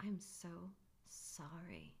said, I'm so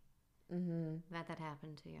sorry that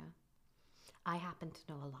happened to you. I happen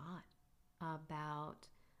to know a lot about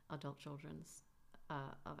adult children's,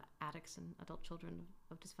 of addicts and adult children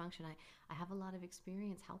of dysfunction. I have a lot of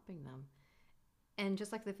experience helping them. And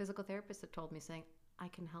just like the physical therapist had told me, saying, I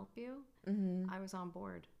can help you, I was on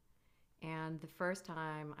board. And the first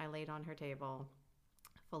time I laid on her table,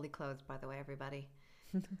 fully clothed, by the way, everybody.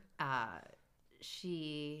 It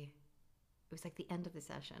was like the end of the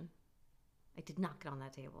session. I did not get on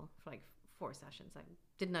that table for like 4 sessions. I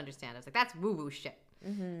didn't understand. I was like, that's woo-woo shit.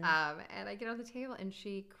 Mm-hmm. And I get on the table, and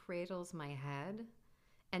she cradles my head.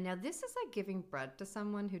 And now this is like giving bread to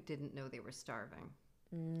someone who didn't know they were starving.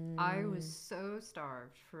 I was so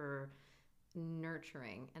starved for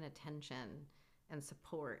nurturing and attention and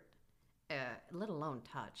support, let alone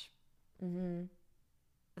touch. Mm-hmm.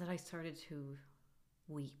 That I started to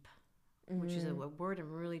weep, which is a word I'm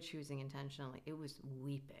really choosing intentionally. It was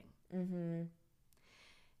weeping. Mm-hmm.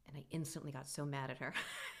 And I instantly got so mad at her.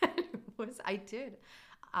 I did.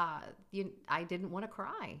 I didn't want to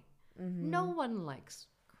cry. Mm-hmm. No one likes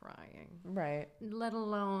crying. Right. Let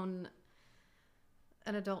alone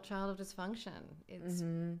an adult child of dysfunction. It's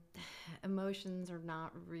emotions are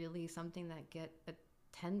not really something that get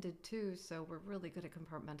attended to, so we're really good at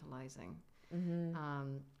compartmentalizing.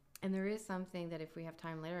 Mm-hmm. And there is something that if we have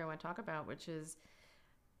time later I want to talk about, which is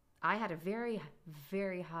I had a very,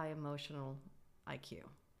 very high emotional IQ.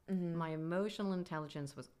 Mm-hmm. My emotional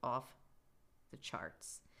intelligence was off the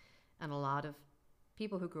charts. And a lot of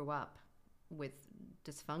people who grew up with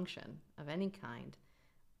dysfunction of any kind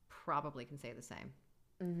probably can say the same.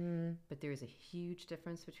 Mm-hmm. But there is a huge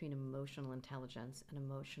difference between emotional intelligence and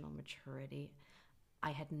emotional maturity.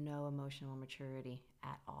 I had no emotional maturity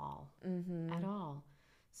at all. Mm-hmm. At all.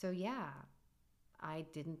 So yeah, I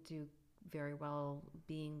didn't do very well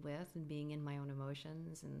being with and being in my own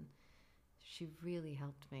emotions, and she really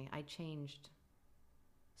helped me. I changed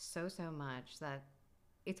so much that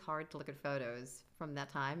it's hard to look at photos from that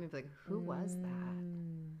time and be like, who was that?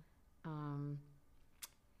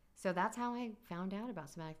 So that's how I found out about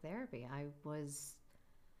somatic therapy. I was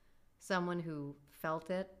someone who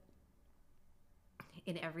felt it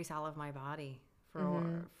in every cell of my body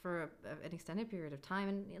for an extended period of time.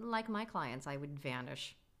 And like my clients, I would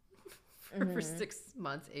vanish for 6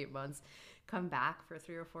 months, 8 months, come back for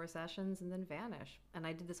 3 or 4 sessions, and then vanish. And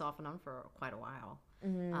I did this off and on for quite a while.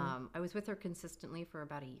 I was with her consistently for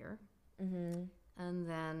about a year. And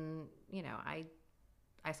then,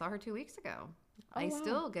 I saw her 2 weeks ago. I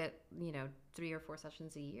still get, 3 or 4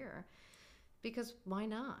 sessions a year, because why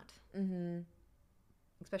not?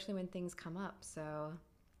 Especially when things come up. So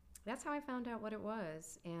that's how I found out what it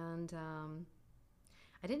was. And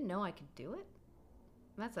I didn't know I could do it.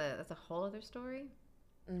 That's a whole other story.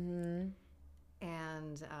 And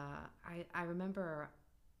I remember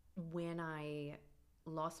when I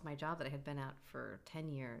lost my job that I had been at for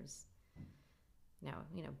 10 years. Now,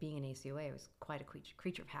 being an ACOA, I was quite a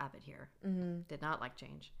creature of habit here. Did not like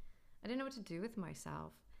change. I didn't know what to do with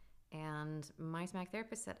myself. And my SMAC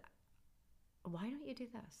therapist said, why don't you do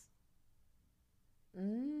this?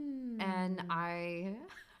 And I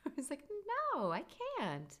was like, no, I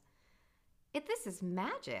can't. This is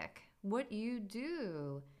magic. What you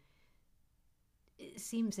do, it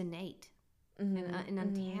seems innate and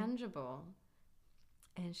intangible.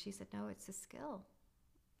 And she said, no, it's a skill.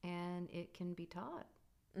 And it can be taught.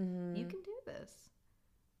 You can do this.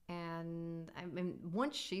 And I mean,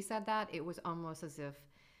 once she said that, it was almost as if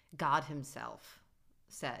God himself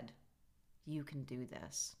said, you can do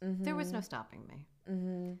this. There was no stopping me.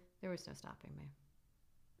 There was no stopping me.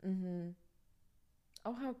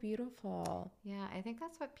 Oh, how beautiful. Yeah, I think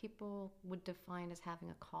that's what people would define as having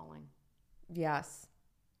a calling. Yes.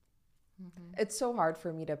 It's so hard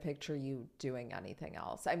for me to picture you doing anything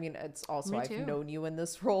else. I mean, it's also, I've known you in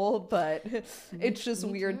this role, but it's just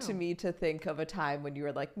weird to me to think of a time when you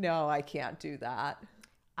were like, no, I can't do that.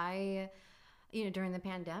 During the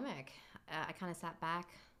pandemic, I kind of sat back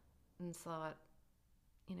and thought,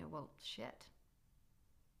 well, shit,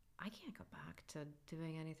 I can't go back to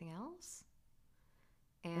doing anything else.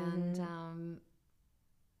 And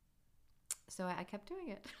so I kept doing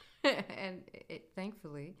it. And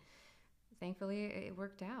thankfully it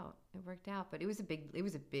worked out. But it was a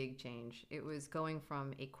big change. It was going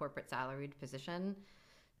from a corporate salaried position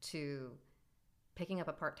to picking up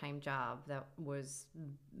a part-time job that was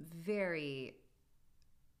very,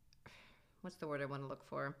 what's the word I want to look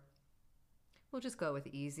for? We'll just go with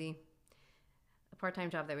easy. A part-time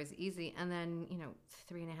job that was easy. And then,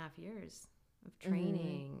 3.5 years of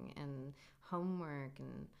training and homework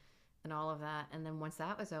and all of that. And then once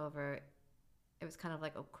that was over, it was kind of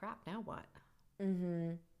like, oh crap, now what?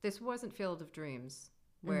 This wasn't Field of Dreams,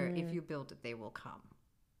 where if you build it, they will come.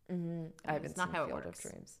 I haven't seen Field of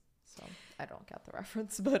Dreams, so I don't get the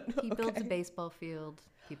reference, but he builds a baseball field,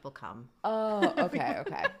 people come. Oh, okay.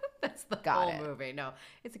 That's the whole movie. No,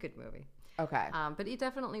 it's a good movie. Okay. But it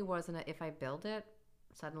definitely wasn't if I build it,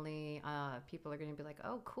 suddenly people are going to be like,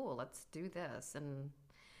 oh, cool, let's do this. And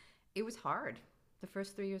it was hard. The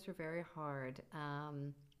first 3 years were very hard.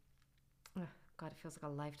 God, it feels like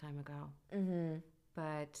a lifetime ago.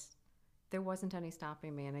 But there wasn't any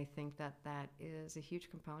stopping me. And I think that is a huge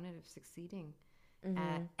component of succeeding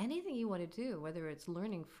at anything you want to do, whether it's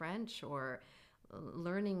learning French or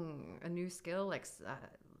learning a new skill like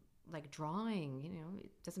drawing.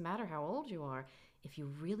 It doesn't matter how old you are. If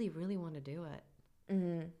you really, really want to do it,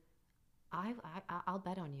 I'll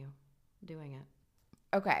bet on you doing it.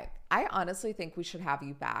 Okay. I honestly think we should have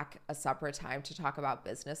you back a separate time to talk about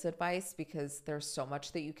business advice, because there's so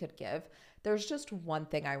much that you could give. There's just one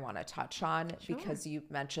thing I want to touch on because you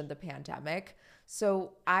mentioned the pandemic.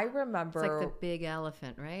 So I remember... It's like the big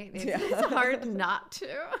elephant, right? It's hard not to.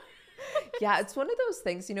 Yeah, it's one of those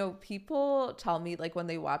things, people tell me, like, when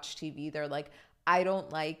they watch TV, they're like, I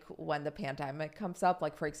don't like when the pandemic comes up,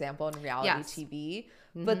 like, for example, in reality TV.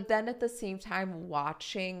 But then at the same time,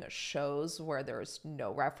 watching shows where there's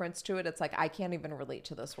no reference to it, it's like, I can't even relate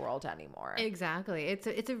to this world anymore. Exactly.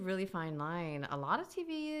 It's a really fine line. A lot of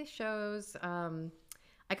TV shows,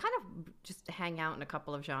 I kind of just hang out in a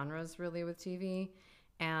couple of genres, really, with TV.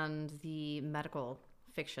 And the medical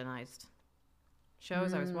fictionized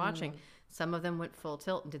shows I was watching, some of them went full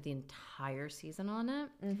tilt and did the entire season on it.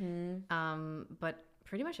 But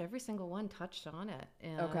pretty much every single one touched on it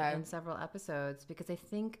in several episodes, because I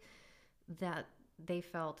think that they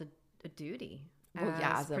felt a duty. Well,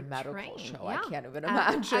 as a medical show, I can't even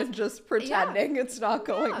imagine just pretending it's not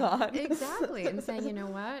going on. Exactly. And saying, you know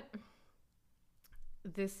what?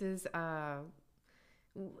 This is, how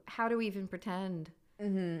do we even pretend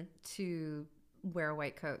to wear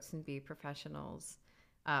white coats and be professionals?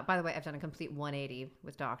 By the way, I've done a complete 180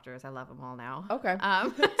 with doctors. I love them all now. Okay.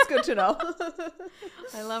 It's good to know.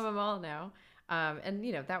 I love them all now. And,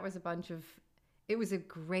 that was it was a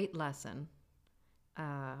great lesson.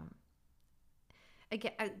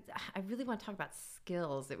 again, I really want to talk about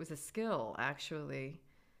skills. It was a skill, actually.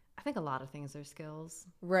 I think a lot of things are skills.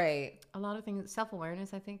 Right. A lot of things,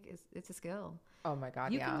 self-awareness, I think it's a skill. Oh my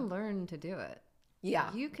God, You yeah. can learn to do it.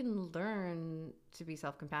 Yeah. You can learn to be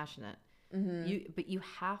self-compassionate. But you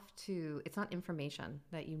have to, it's not information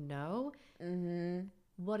that you know.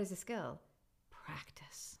 What is a skill?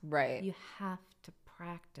 Practice. Right. You have to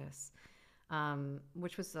practice,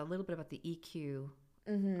 which was a little bit about the EQ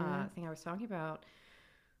thing I was talking about,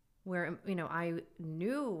 where, I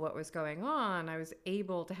knew what was going on. I was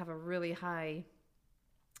able to have a really high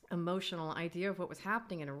emotional idea of what was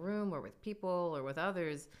happening in a room or with people or with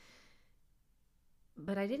others.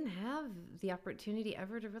 But I didn't have the opportunity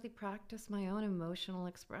ever to really practice my own emotional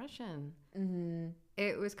expression.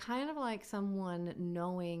 It was kind of like someone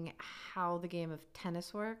knowing how the game of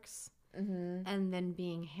tennis works and then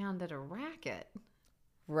being handed a racket.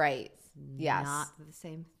 Right. Yes. Not the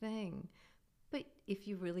same thing. But if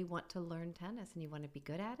you really want to learn tennis and you want to be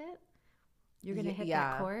good at it, you're going to hit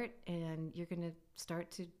that court and you're going to start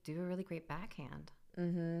to do a really great backhand.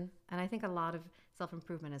 And I think a lot of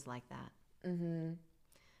self-improvement is like that.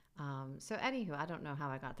 So anywho, I don't know how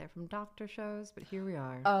I got there from doctor shows, but here we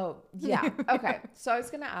are. Oh, yeah. Okay. So I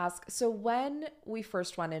was going to ask, so when we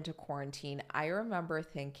first went into quarantine, I remember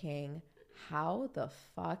thinking, how the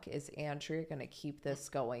fuck is Andrea going to keep this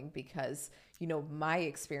going? Because, my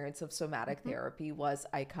experience of somatic therapy was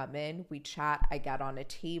I come in, we chat, I get on a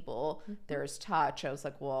table, there's touch. I was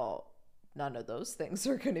like, well, none of those things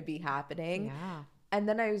are going to be happening. Yeah. And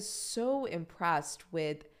then I was so impressed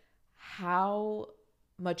with how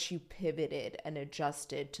much you pivoted and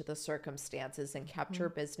adjusted to the circumstances and kept your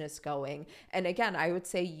business going. And again, I would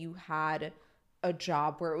say you had a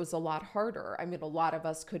job where it was a lot harder. I mean, a lot of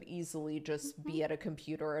us could easily just be at a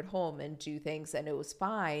computer at home and do things and it was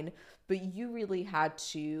fine, but you really had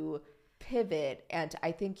to pivot, and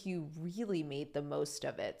I think you really made the most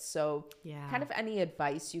of it. So kind of any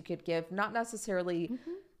advice you could give, not necessarily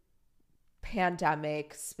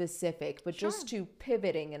pandemic specific, but just to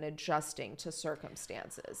pivoting and adjusting to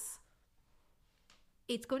circumstances.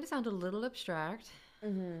 It's going to sound a little abstract,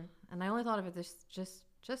 and I only thought of it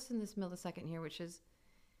just in this millisecond here, which is,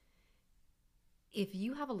 if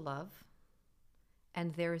you have a love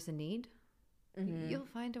and there is a need, you'll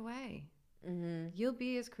find a way. You'll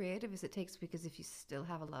be as creative as it takes, because if you still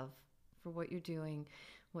have a love for what you're doing,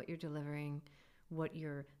 what you're delivering, what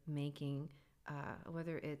you're making,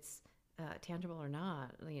 whether it's tangible or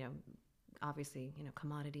not, obviously,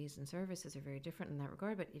 commodities and services are very different in that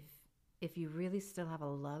regard. But if you really still have a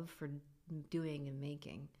love for doing and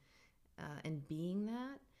making and being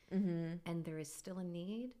that, and there is still a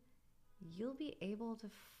need, you'll be able to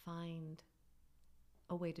find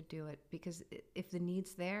a way to do it. Because if the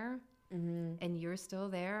need's there and you're still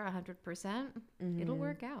there 100%, it'll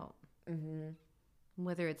work out.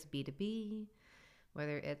 Whether it's B2B,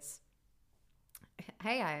 whether it's,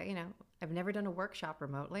 hey, I've never done a workshop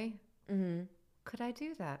remotely. Could I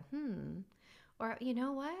do that? Or, you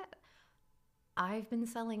know what? I've been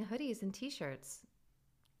selling hoodies and t-shirts.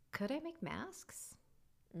 Could I make masks?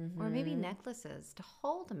 Or maybe necklaces to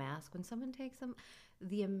hold a mask when someone takes them?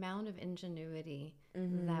 The amount of ingenuity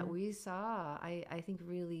that we saw, I think,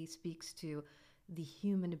 really speaks to the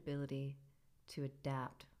human ability to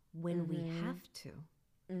adapt when we have to.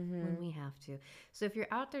 When we have to. So if you're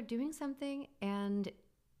out there doing something and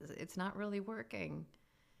it's not really working,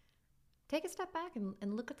 take a step back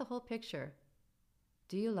and look at the whole picture.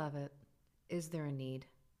 Do you love it? Is there a need?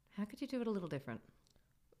 How could you do it a little different?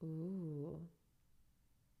 Ooh.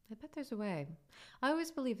 I bet there's a way. I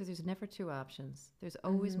always believe that there's never two options. There's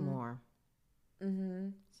always more.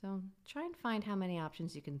 So try and find how many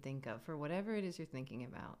options you can think of for whatever it is you're thinking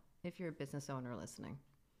about, if you're a business owner listening.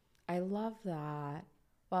 I love that.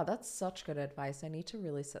 Wow, that's such good advice. I need to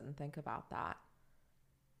really sit and think about that.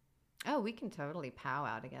 Oh, we can totally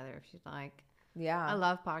powwow together if you'd like. Yeah. I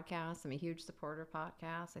love podcasts. I'm a huge supporter of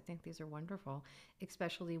podcasts. I think these are wonderful,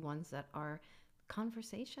 especially ones that are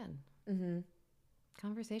conversation.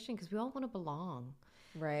 Conversation, because we all want to belong.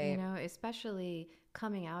 Right. Especially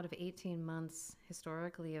coming out of 18 months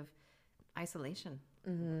historically of isolation.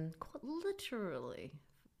 Literally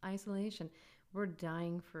isolation. We're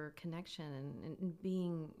dying for connection and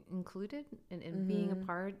being included and being a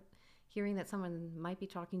part, hearing that someone might be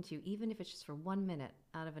talking to you, even if it's just for 1 minute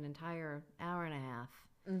out of an entire hour and a half.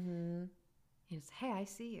 It's, hey, I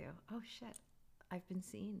see you. Oh, shit, I've been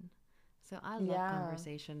seen. So I love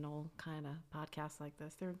conversational kind of podcasts like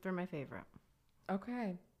this. They're my favorite.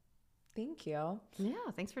 Okay. Thank you. Yeah,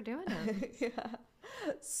 thanks for doing it.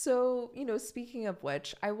 So, speaking of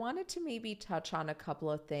which, I wanted to maybe touch on a couple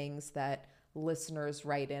of things that listeners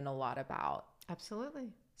write in a lot about. Absolutely.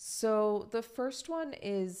 So the first one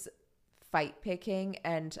is fight picking,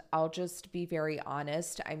 and I'll just be very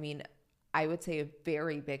honest. I mean, I would say a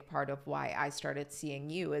very big part of why I started seeing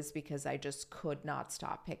you is because I just could not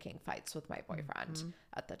stop picking fights with my boyfriend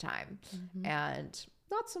at the time. And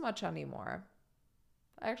not so much anymore.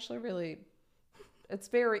 I actually really, it's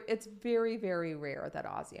very, very rare that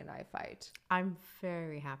Ozzy and I fight. I'm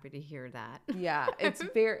very happy to hear that. Yeah, it's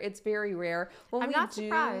very rare. When I'm not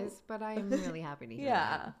surprised, but I am really happy to hear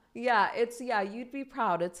that. Yeah, you'd be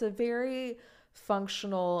proud. It's a very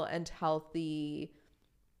functional and healthy,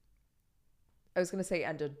 I was going to say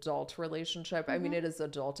an adult relationship. I mean, it is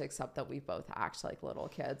adult, except that we both act like little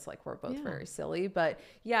kids. Like, we're both very silly. But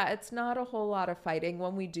yeah, it's not a whole lot of fighting.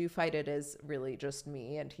 When we do fight, it is really just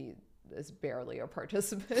me, and he is barely a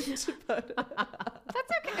participant. But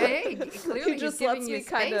that's okay. Clearly, he just he's lets giving me you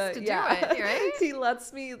kind of, space to do it, right? He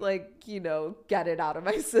lets me, like, get it out of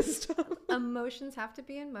my system. Emotions have to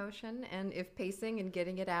be in motion, and if pacing and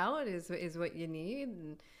getting it out is what you need,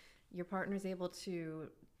 and your partner's able to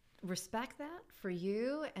respect that for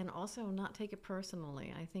you and also not take it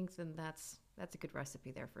personally, I think then that's a good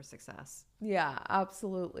recipe there for success. Yeah,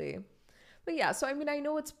 absolutely. But yeah, so I mean, I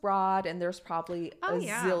know it's broad and there's probably a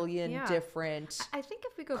zillion different I think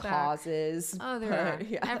if we go causes. Back, there are.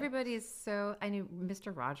 Yeah. Everybody's so, I knew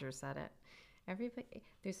Mr. Rogers said it. Everybody,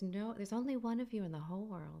 there's only one of you in the whole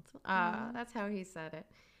world. That's how he said it.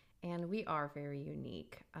 And we are very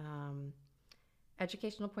unique.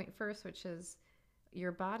 Educational point first, which is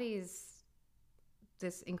your body's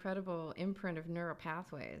this incredible imprint of neural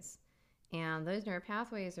pathways. And those neural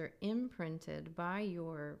pathways are imprinted by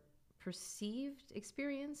your perceived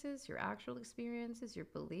experiences, your actual experiences, your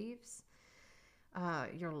beliefs,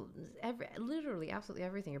 literally absolutely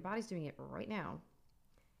everything. Your body's doing it right now.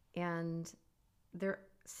 And they're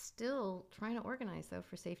still trying to organize, though,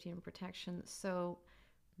 for safety and protection. So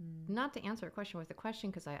not to answer a question with a question,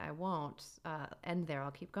 because I won't end there.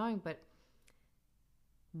 I'll keep going. But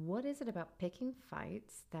what is it about picking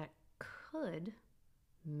fights that could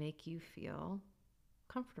make you feel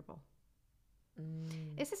comfortable?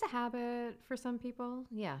 Is this a habit for some people?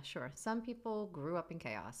 Yeah, sure. Some people grew up in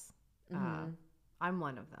chaos. I'm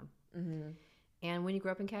one of them. And when you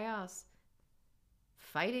grow up in chaos,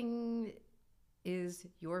 fighting is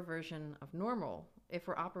your version of normal. If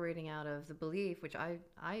we're operating out of the belief, which I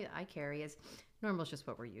carry, is normal is just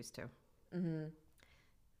what we're used to.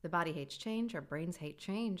 The body hates change. Our brains hate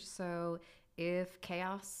change. So if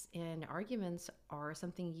chaos and arguments are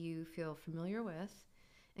something you feel familiar with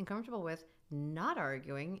and comfortable with, not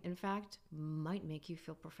arguing, in fact, might make you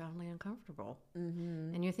feel profoundly uncomfortable.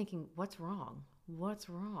 And you're thinking, what's wrong? What's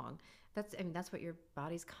wrong? That's what your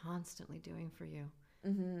body's constantly doing for you.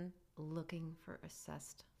 Looking for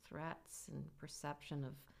assessed threats and perception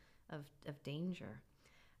of danger.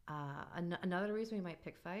 Another reason we might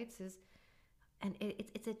pick fights is, and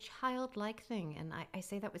it's a childlike thing. And I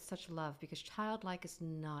say that with such love, because childlike is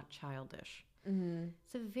not childish.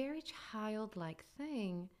 It's a very childlike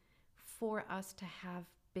thing for us to have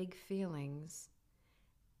big feelings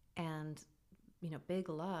and, big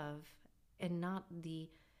love, and not the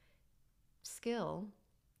skill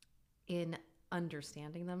in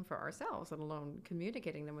understanding them for ourselves, let alone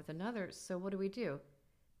communicating them with another. So what do?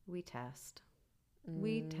 We test.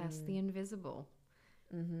 We test the invisible.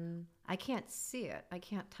 I can't see it. I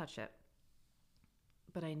can't touch it.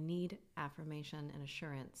 But I need affirmation and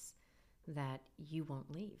assurance that you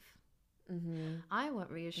won't leave. I want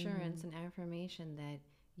reassurance and affirmation that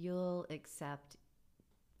you'll accept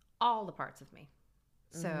all the parts of me.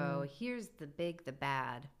 So here's the big, the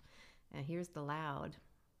bad, and here's the loud,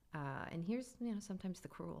 and here's sometimes the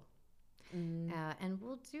cruel. And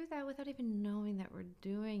we'll do that without even knowing that we're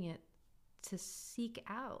doing it, to seek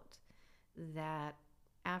out that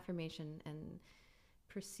affirmation and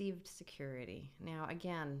perceived security. Now,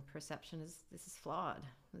 again, perception is flawed.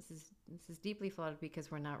 This is deeply flawed, because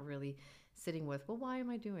we're not really sitting with, well, why am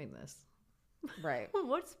I doing this? Right.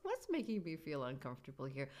 What's making me feel uncomfortable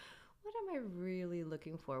here? What am I really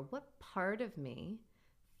looking for? What part of me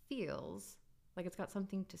feels like it's got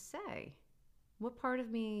something to say? What part of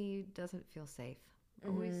me doesn't feel safe?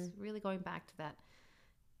 Always really going back to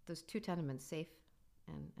those two tenements, safe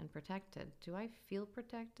and protected. Do I feel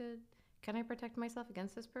protected? Can I protect myself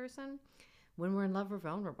against this person? When we're in love, we're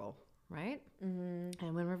vulnerable, right? And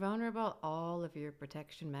when we're vulnerable, all of your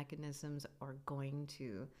protection mechanisms are going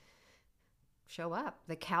to show up.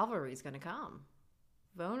 The cavalry is going to come.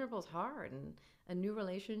 Vulnerable is hard, and a new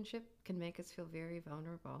relationship can make us feel very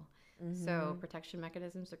vulnerable. So protection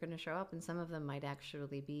mechanisms are going to show up, and some of them might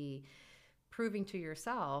actually be proving to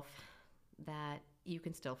yourself that you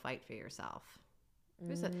can still fight for yourself.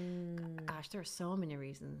 There are so many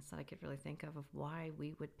reasons that I could really think of why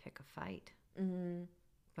we would pick a fight.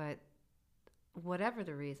 But whatever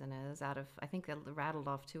the reason is, out of, I think I rattled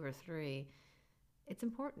off 2 or 3, it's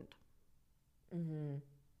important.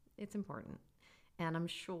 It's important. And I'm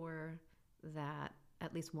sure that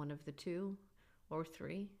at least one of the 2 or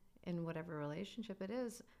 3 in whatever relationship it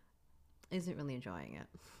is isn't really enjoying it.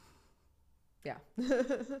 Yeah.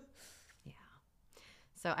 Yeah.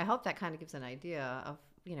 So I hope that kind of gives an idea of,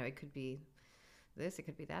 it could be this, it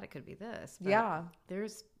could be that, it could be this. But yeah.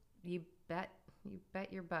 You bet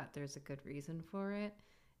your butt there's a good reason for it.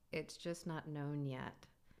 It's just not known yet.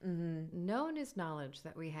 Known is knowledge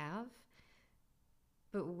that we have,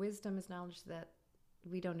 but wisdom is knowledge that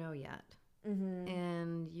we don't know yet.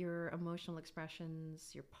 And your emotional expressions,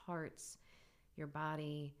 your parts, your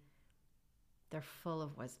body, they're full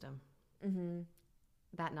of wisdom.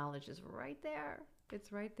 That knowledge is right there.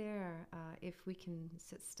 It's right there. If we can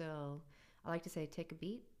sit still, I like to say, take a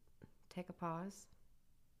beat, take a pause,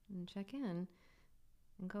 and check in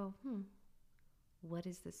and go, what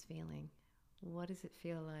is this feeling? What does it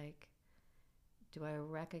feel like? Do I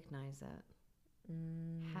recognize it?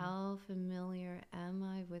 How familiar am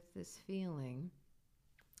I with this feeling?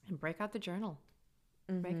 And break out the journal.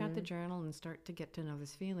 Break out the journal and start to get to know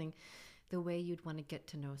this feeling the way you'd want to get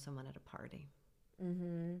to know someone at a party.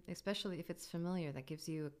 Especially if it's familiar. That gives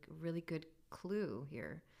you a really good clue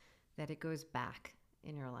here that it goes back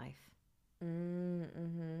in your life.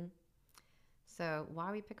 So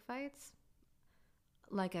why we pick fights?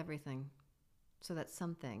 Like everything, so that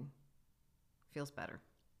something feels better.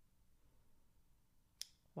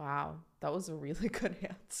 Wow, that was a really good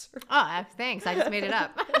answer. Oh, thanks. I just made it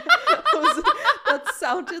up. That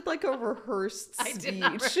sounded like a rehearsed speech. I did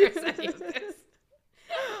not rehearse any of this.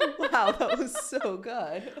 Wow, that was so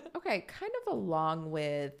good. Okay, kind of along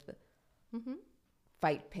with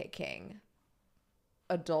fight picking,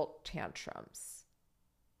 adult tantrums.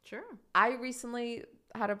 Sure. I recently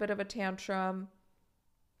had a bit of a tantrum.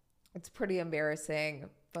 It's pretty embarrassing,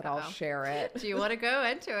 but I'll share it. Do you want to go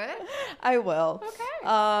into it? I will.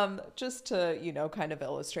 Okay. Just to, kind of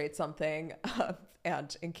illustrate something.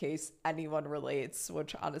 And in case anyone relates,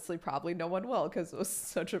 which honestly probably no one will because it was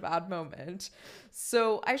such a bad moment.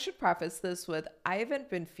 So I should preface this with, I haven't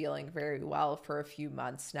been feeling very well for a few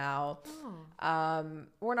months now.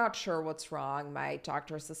 We're not sure what's wrong. My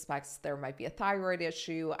doctor suspects there might be a thyroid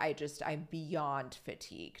issue. I'm beyond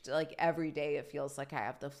fatigued. Like every day it feels like I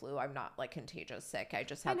have the flu. I'm not like contagious sick. I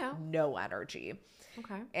just have no energy.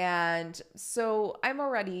 Okay. And so I'm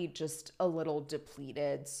already just a little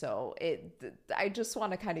depleted. So I just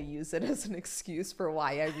want to kind of use it as an excuse for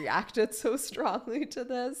why I reacted so strongly to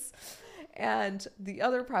this. And the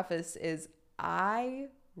other preface is I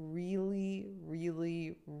really,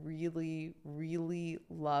 really, really, really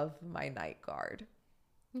love my night guard.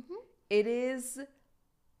 It is,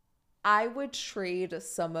 I would trade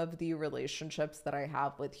some of the relationships that I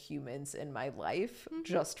have with humans in my life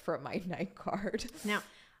just for my night guard. Now,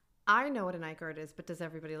 I know what a night guard is, but does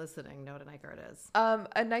everybody listening know what a night guard is?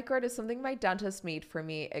 A night guard is something my dentist made for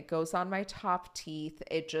me. It goes on my top teeth.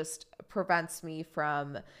 It just prevents me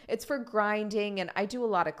from, it's for grinding, and I do a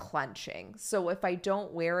lot of clenching. So if I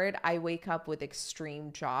don't wear it, I wake up with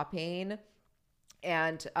extreme jaw pain.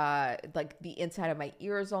 And like the inside of my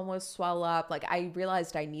ears almost swell up. Like I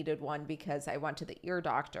realized I needed one because I went to the ear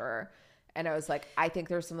doctor and I was like, I think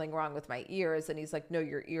there's something wrong with my ears. And he's like, no,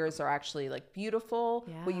 your ears are actually like beautiful.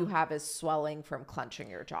 Yeah. What you have is swelling from clenching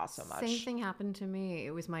your jaw so much. Same thing happened to me.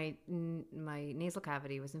 It was my nasal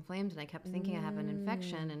cavity was inflamed and I kept thinking I have an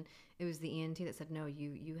infection. And it was the ENT that said, no,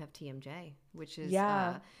 you have TMJ, which is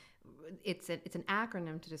it's an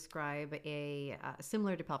acronym to describe a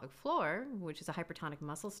similar to pelvic floor, which is a hypertonic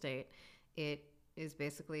muscle state. It is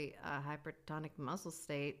basically a hypertonic muscle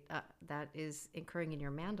state that is occurring in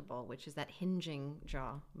your mandible, which is that hinging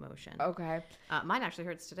jaw motion. Okay. Mine actually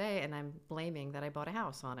hurts today, and I'm blaming that I bought a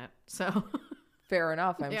house on it. So fair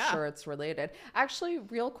enough. I'm sure it's related. Actually,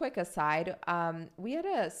 real quick aside, we had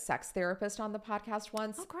a sex therapist on the podcast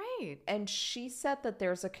once. Oh, great. And she said that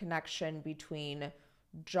there's a connection between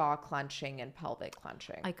jaw clenching and pelvic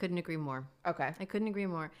clenching. I couldn't agree more. Okay. I couldn't agree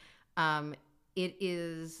more. It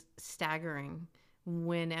is staggering.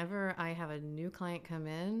 Whenever I have a new client come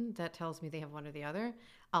in that tells me they have one or the other,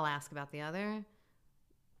 I'll ask about the other.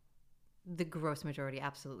 The gross majority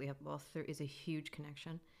absolutely have both. There is a huge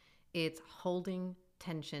connection. It's holding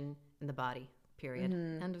tension in the body, period.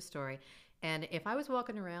 End of story. And if I was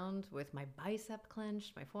walking around with my bicep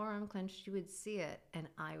clenched, my forearm clenched, you would see it and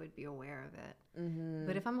I would be aware of it.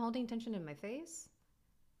 But if I'm holding tension in my face,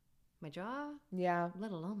 my jaw, Yeah.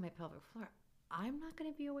 let alone my pelvic floor. I'm not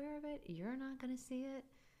going to be aware of it. You're not going to see it.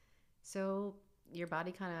 So your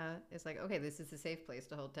body kind of is like, okay, this is a safe place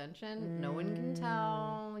to hold tension. No one can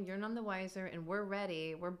tell. You're none the wiser. And we're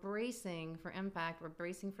ready. We're bracing for impact. We're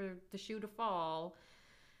bracing for the shoe to fall.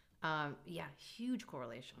 Yeah, huge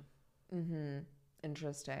correlation.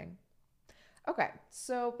 Interesting. Okay,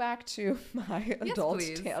 so back to my adult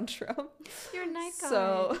please. tantrum. Your night guard.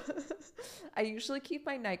 So I usually keep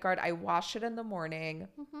my night guard. I wash it in the morning.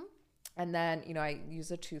 And then, I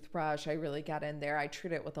use a toothbrush. I really get in there. I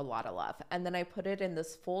treat it with a lot of love. And then I put it in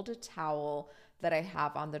this folded towel that I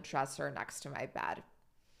have on the dresser next to my bed.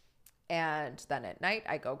 And then at night,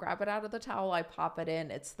 I go grab it out of the towel. I pop it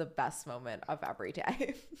in. It's the best moment of every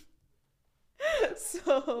day.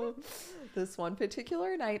 So this one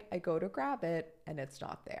particular night, I go to grab it and it's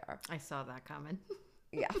not there. I saw that coming.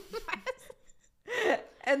 Yeah.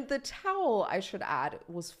 And the towel, I should add,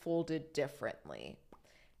 was folded differently.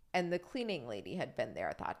 And the cleaning lady had been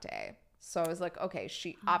there that day. So I was like, okay,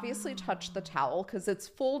 she obviously touched the towel because it's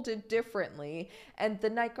folded differently. And the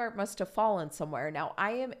night guard must have fallen somewhere. Now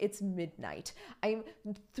it's midnight. I'm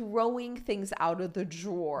throwing things out of the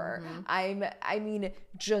drawer.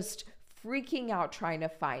 Just freaking out trying to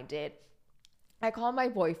find it. I call my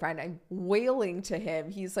boyfriend. I'm wailing to him.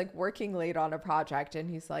 He's like working late on a project and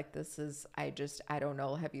he's like, I don't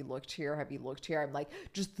know. Have you looked here? Have you looked here? I'm like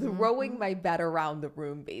just throwing my bed around the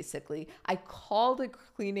room basically. I call the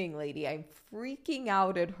cleaning lady. I'm freaking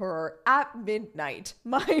out at her at midnight,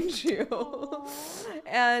 mind you.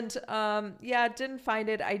 And didn't find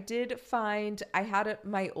it. I had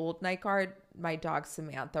my old night guard, my dog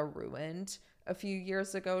Samantha ruined a few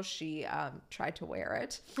years ago. She tried to wear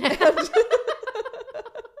it.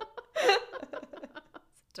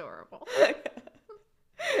 Adorable.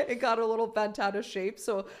 It got a little bent out of shape.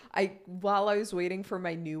 So while I was waiting for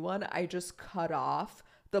my new one, I just cut off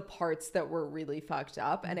the parts that were really fucked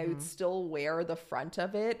up and I would still wear the front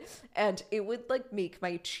of it and it would like make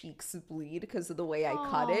my cheeks bleed because of the way I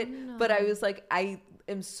cut it. No. But I was like, I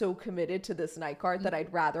am so committed to this night guard that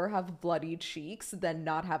I'd rather have bloody cheeks than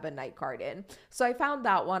not have a night guard in. So I found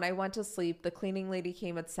that one. I went to sleep. The cleaning lady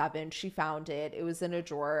came at 7. She found it. It was in a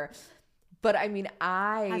drawer. But how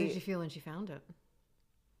did you feel when she found it?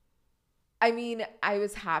 I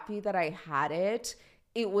was happy that I had it.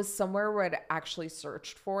 It was somewhere where I'd actually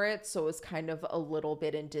searched for it. So it was kind of a little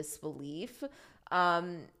bit in disbelief. But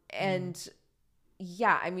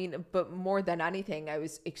more than anything, I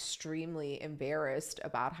was extremely embarrassed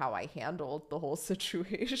about how I handled the whole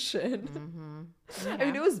situation.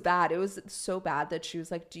 Yeah. It was bad. It was so bad that she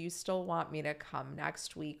was like, do you still want me to come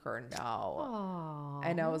next week or no? Aww.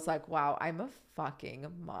 And I was like, wow, I'm a fucking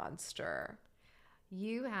monster.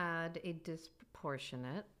 You had a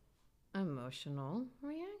disproportionate emotional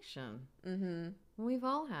reaction. We've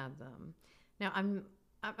all had them. Now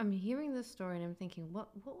I'm hearing this story and I'm thinking, what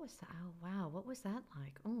was that? Oh wow, what was that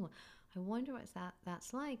like? Oh, I wonder what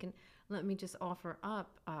that's like. And let me just offer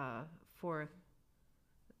up for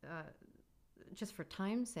just for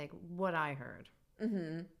time's sake what I heard.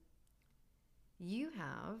 You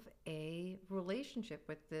have a relationship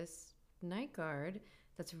with this night guard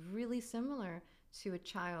that's really similar to a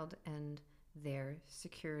child and their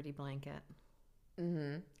security blanket.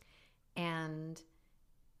 And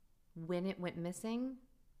when it went missing,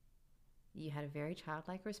 you had a very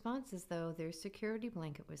childlike response as though their security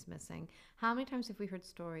blanket was missing. How many times have we heard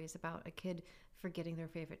stories about a kid forgetting their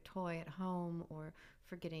favorite toy at home or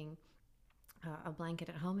forgetting a blanket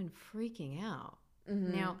at home and freaking out?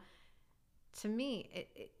 Now, to me,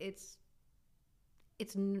 it's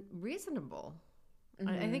reasonable.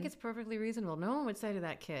 I think it's perfectly reasonable. No one would say to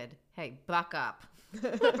that kid, hey, buck up,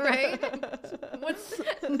 right?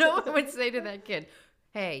 No one would say to that kid,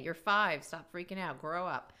 hey, you're 5, stop freaking out, grow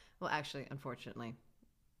up. Well, actually, unfortunately,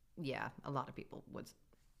 yeah, a lot of people would.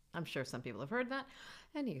 I'm sure some people have heard that.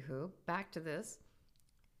 Anywho, back to this.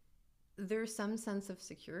 There's some sense of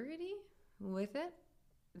security with it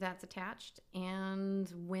that's attached.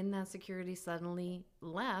 And when that security suddenly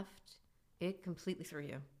left, it completely threw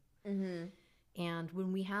you. And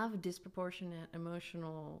when we have disproportionate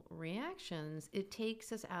emotional reactions, it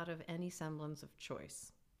takes us out of any semblance of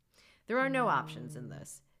choice. There are no options in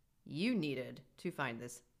this. You needed to find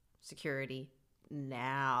this security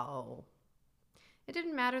now. It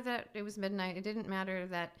didn't matter that it was midnight. It didn't matter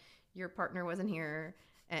that your partner wasn't here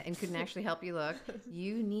and couldn't actually help you look.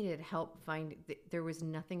 You needed help there was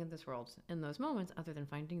nothing in this world in those moments other than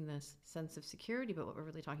finding this sense of security. But what we're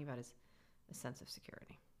really talking about is a sense of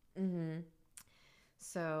security.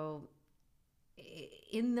 So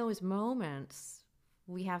in those moments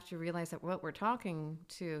we have to realize that what we're talking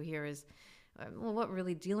to here is, what we're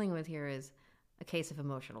really dealing with here is a case of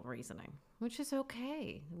emotional reasoning, which is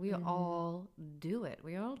okay. We all do it.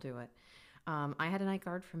 We all do it. I had a night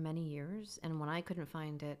guard for many years, and when I couldn't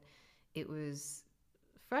find it, it was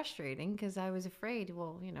frustrating because I was afraid,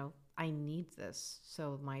 well, I need this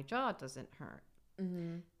so my jaw doesn't hurt.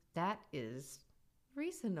 That is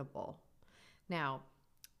reasonable. Now,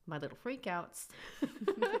 my little freakouts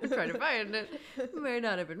trying to find it may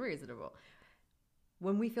not have been reasonable.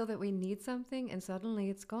 When we feel that we need something and suddenly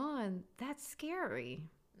it's gone, that's scary.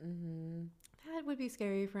 That would be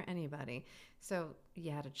scary for anybody. So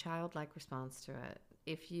you had a childlike response to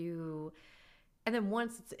it. And then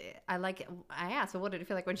once I asked, well, what did it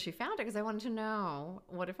feel like when she found it? Because I wanted to know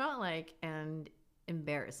what it felt like. And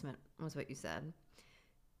embarrassment was what you said.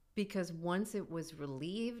 Because once it was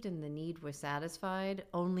relieved and the need was satisfied,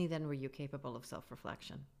 only then were you capable of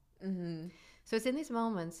self-reflection. So it's in these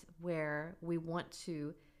moments where we want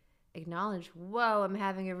to acknowledge, whoa, I'm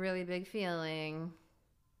having a really big feeling.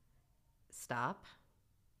 Stop,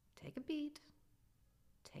 take a beat,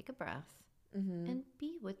 take a breath, and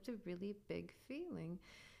be with the really big feeling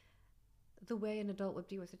the way an adult would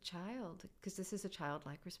be with a child, because this is a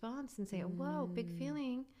childlike response, and say, whoa, big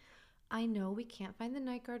feeling. I know we can't find the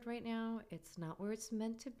night guard right now. It's not where it's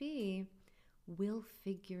meant to be. We'll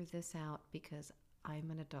figure this out because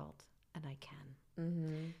I'm an adult and I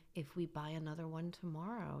can. If we buy another one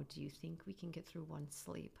tomorrow, do you think we can get through one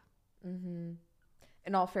sleep? In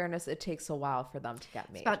all fairness, it takes a while for them to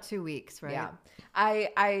get made. It's about 2 weeks, right? Yeah.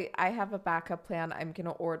 I have a backup plan. I'm going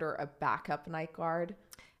to order a backup night guard.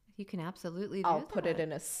 You can absolutely do I'll that. put it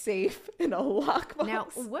in a safe, in a lockbox. Now,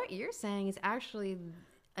 what you're saying is actually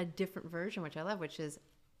a different version, which I love, which is,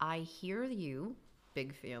 I hear you,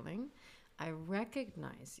 big feeling. I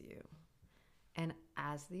recognize you. And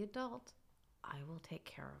as the adult, I will take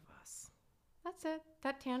care of us. That's it.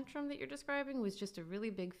 That tantrum that you're describing was just a really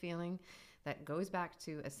big feeling that goes back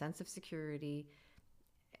to a sense of security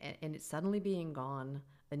and it suddenly being gone,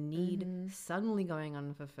 a need suddenly going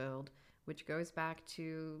unfulfilled, which goes back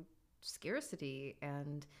to scarcity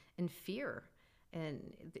and fear. And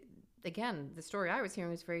again, the story I was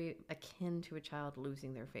hearing was very akin to a child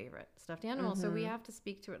losing their favorite stuffed animal. So we have to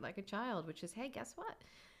speak to it like a child, which is, hey, guess what?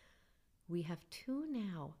 We have two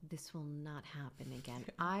now. This will not happen again.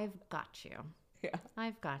 I've got you. Yeah.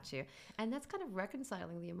 I've got you. And that's kind of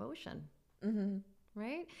reconciling the emotion,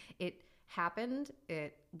 right? It happened.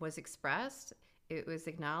 It was expressed. It was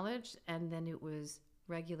acknowledged. And then it was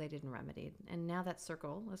regulated and remedied. And now that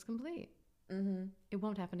circle is complete. It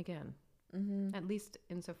won't happen again. At least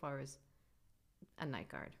insofar as a night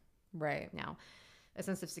guard. Right. Now, a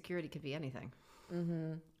sense of security could be anything.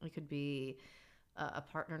 It could be a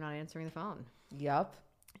partner not answering the phone. Yep.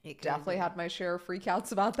 It could Definitely had my share of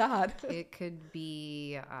freakouts about that. It could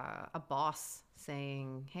be a boss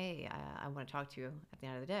saying, hey, I want to talk to you at the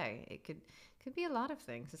end of the day. It could be a lot of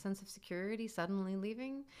things. A sense of security suddenly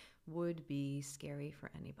leaving would be scary for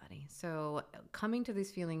anybody. So coming to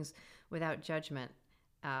these feelings without judgment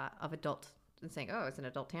of adult and saying, oh, it's an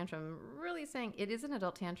adult tantrum, really saying it is an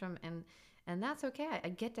adult tantrum and that's okay. I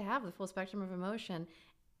get to have the full spectrum of emotion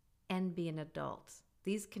and be an adult.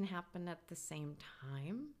 These can happen at the same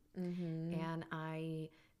time. And I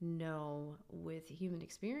know with human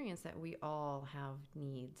experience that we all have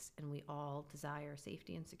needs and we all desire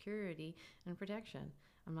safety and security and protection.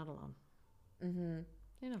 I'm not alone.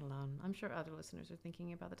 You're not alone. I'm sure other listeners are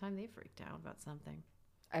thinking about the time they freaked out about something.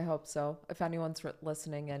 I hope so. If anyone's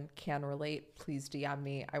listening and can relate, please DM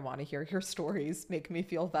me. I want to hear your stories. Make me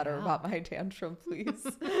feel better about my tantrum, please.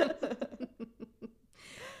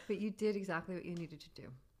 But you did exactly what you needed to do.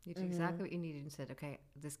 You did exactly what you needed and said, okay,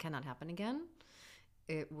 this cannot happen again.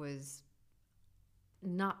 It was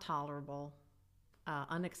not tolerable,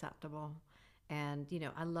 unacceptable. And,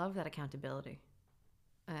 I love that accountability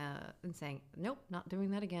and saying, nope, not doing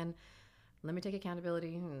that again. Let me take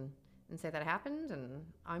accountability and say that happened. And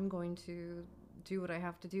I'm going to do what I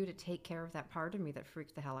have to do to take care of that part of me that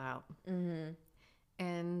freaked the hell out.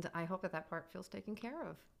 And I hope that part feels taken care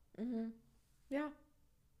of. Yeah.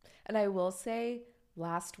 And I will say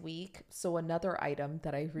last week, so another item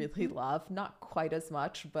that I really love, not quite as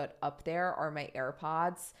much, but up there are my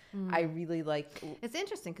AirPods. I really like. It's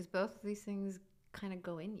interesting because both of these things kind of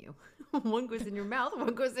go in you. One goes in your mouth,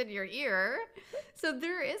 one goes in your ear. So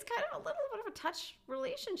there is kind of a little bit of a touch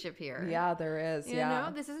relationship here. Yeah, there is. You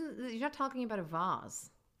know, this isn't, you're not talking about a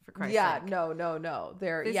vase, for Christ's sake. No.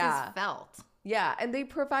 This is felt. Yeah, and they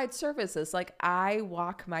provide services. Like, I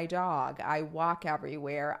walk my dog. I walk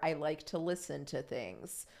everywhere. I like to listen to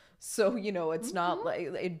things. So, it's not like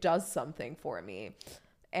it does something for me.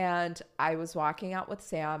 And I was walking out with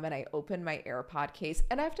Sam and I opened my AirPod case.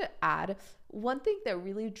 And I have to add, one thing that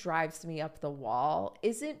really drives me up the wall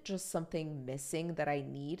isn't just something missing that I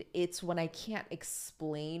need. It's when I can't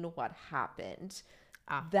explain what happened.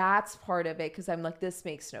 That's part of it, because I'm like, this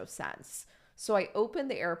makes no sense. So I opened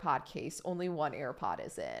the AirPod case. Only one AirPod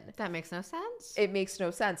is in. That makes no sense. It makes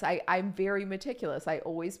no sense. I'm very meticulous. I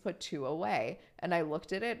always put two away. And I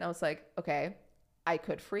looked at it and I was like, okay, I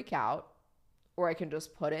could freak out. Or I can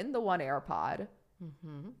just put in the one AirPod,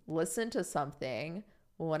 listen to something.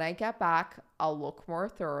 When I get back, I'll look more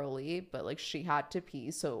thoroughly, but like she had to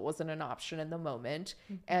pee, so it wasn't an option in the moment.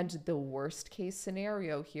 And the worst case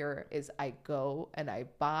scenario here is I go and I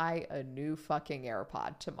buy a new fucking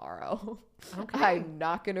AirPod tomorrow. Okay. I'm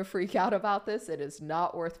not going to freak out about this. It is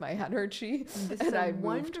not worth my energy. This is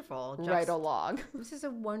wonderful. Right along. This is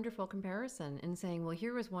a wonderful comparison in saying, well,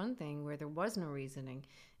 here was one thing where there was no reasoning,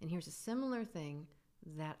 and here's a similar thing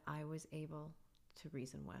that I was able to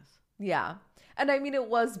reason with. Yeah. And I mean, it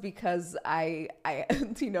was because I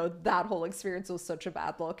that whole experience was such a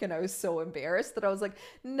bad look, and I was so embarrassed that I was like,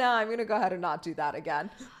 nah, I'm going to go ahead and not do that again.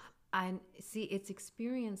 And see, it's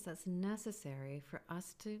experience that's necessary for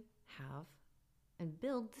us to have and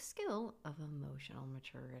build the skill of emotional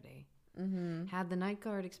maturity. Had the night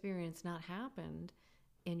guard experience not happened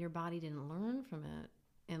and your body didn't learn from it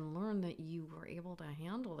and learn that you were able to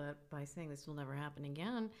handle it by saying this will never happen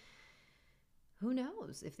again, who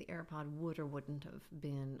knows if the AirPod would or wouldn't have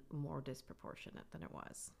been more disproportionate than it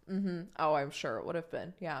was. Oh, I'm sure it would have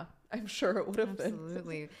been. Yeah, I'm sure it would have been.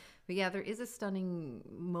 Absolutely. But yeah, there is a stunning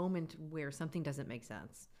moment where something doesn't make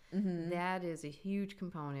sense. That is a huge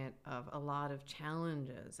component of a lot of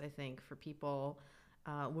challenges, I think, for people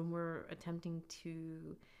when we're attempting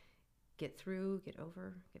to get through, get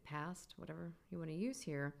over, get past, whatever you want to use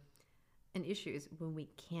here. An issue is when we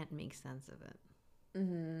can't make sense of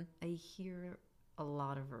it. I hear a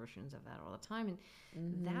lot of versions of that all the time.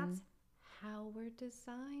 And that's how we're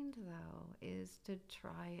designed, though, is to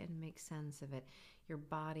try and make sense of it. Your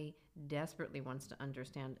body desperately wants to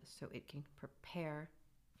understand so it can prepare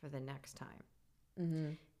for the next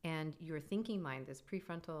time. And your thinking mind, this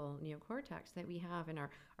prefrontal neocortex that we have in our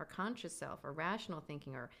conscious self, our rational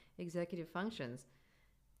thinking, our executive functions,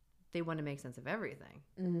 they want to make sense of everything,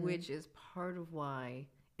 which is part of why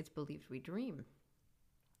it's believed we dream,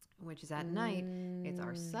 which is at night. It's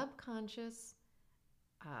our subconscious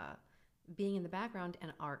being in the background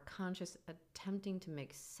and our conscious attempting to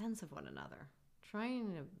make sense of one another,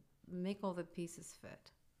 trying to make all the pieces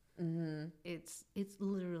fit. It's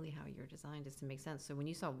literally how you're designed, is to make sense. So when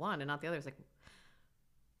you saw one and not the other, it's like,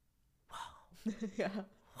 whoa, Yeah.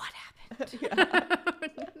 what happened?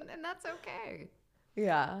 And that's okay.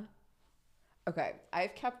 Yeah. Okay.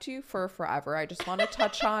 I've kept you for forever. I just want to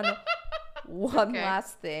touch on one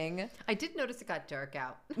last thing. I did notice it got dark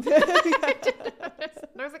out. I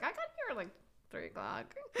was like, I got here like 3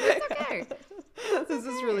 o'clock. It's okay. This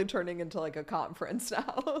is really turning into like a conference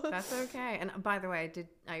now. That's okay. And by the way,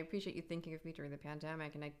 I appreciate you thinking of me during the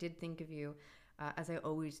pandemic, and I did think of you as I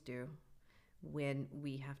always do when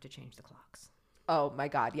we have to change the clocks. Oh my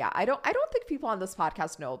God. Yeah. I don't think people on this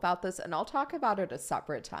podcast know about this, and I'll talk about it a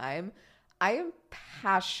separate time. I am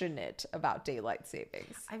passionate about daylight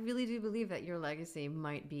savings. I really do believe that your legacy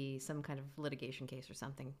might be some kind of litigation case or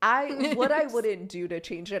something. I wouldn't do to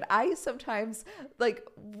change it. I sometimes like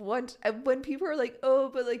want, when people are like, oh,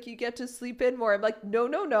 but like you get to sleep in more. I'm like,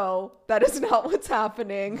 no, that is not what's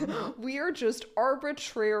happening. We are just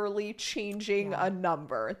arbitrarily changing a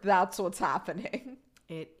number. That's what's happening.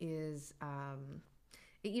 It is, I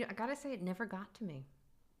gotta say, it never got to me.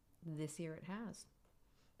 This year it has.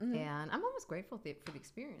 And I'm almost grateful for the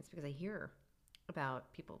experience, because I hear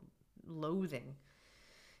about people loathing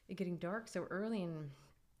it getting dark so early, and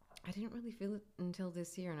I didn't really feel it until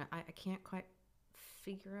this year, and I can't quite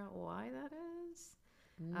figure out why that is.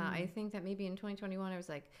 I think that maybe in 2021 I was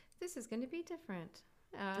like, this is going to be different.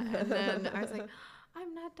 And then I was like,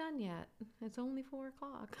 I'm not done yet. It's only 4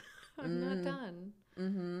 o'clock. I'm not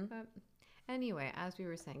done. But anyway, as we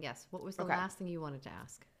were saying, yes, what was the last thing you wanted to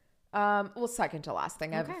ask? Well, second to last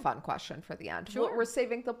thing, I have a fun question for the end. Sure. We're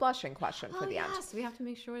saving the blushing question for the end. Yes, we have to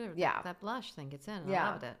make sure that that blush thing gets in.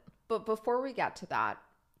 I loved it. But before we get to that,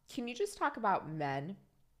 can you just talk about men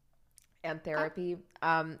and therapy?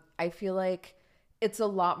 I feel like it's a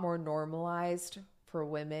lot more normalized for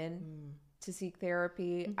women to seek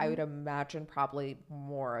therapy. I would imagine probably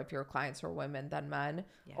more of your clients are women than men.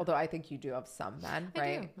 Yeah. Although I think you do have some men,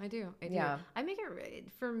 right? I do. Yeah. I make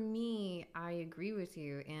it, for me, I agree with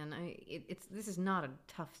you. And this is not a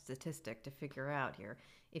tough statistic to figure out here.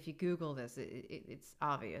 if you Google this, it's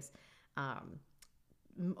obvious.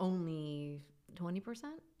 Only 20%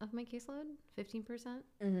 of my caseload,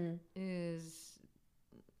 15% is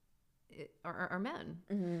are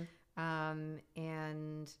men.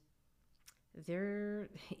 And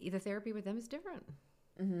the therapy with them is different.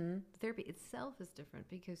 The therapy itself is different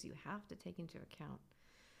because you have to take into account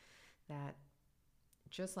that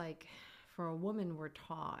just like for a woman, we're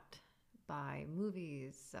taught by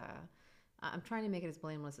movies. I'm trying to make it as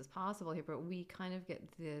blameless as possible here, but we kind of get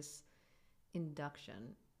this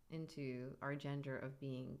induction into our gender of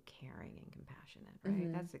being caring and compassionate,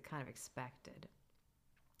 right? That's kind of expected.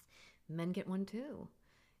 Men get one too.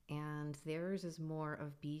 And theirs is more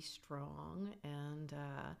of be strong and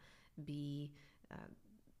be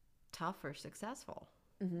tough or successful.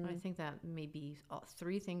 I think that maybe all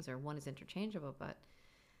three things, or one is interchangeable, but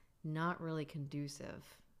not really conducive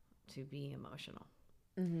to being emotional.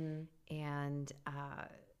 And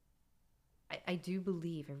I do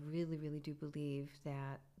believe, I really, really do believe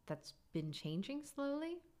that that's been changing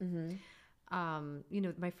slowly.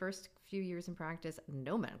 My first few years in practice,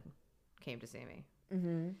 no men came to see me.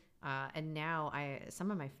 And now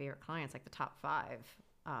some of my favorite clients, like the top 5,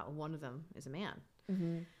 one of them is a man.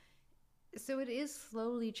 So it is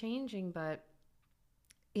slowly changing, but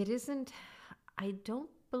it isn't, I don't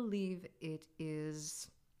believe it is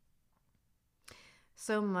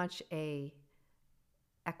so much a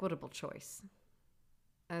equitable choice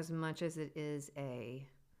as much as it is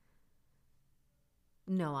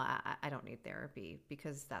no, I don't need therapy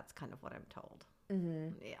because that's kind of what I'm told.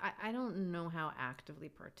 I don't know how actively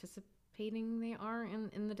participating they are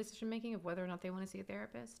in the decision making of whether or not they want to see a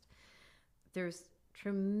therapist. There's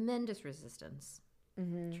tremendous resistance.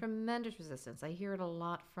 Tremendous resistance. I hear it a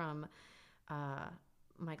lot from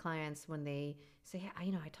my clients when they say, hey,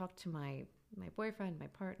 I talked to my boyfriend, my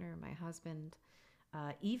partner, my husband,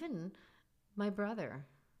 even my brother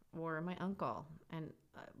or my uncle. And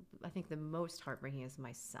I think the most heartbreaking is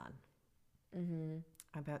my son.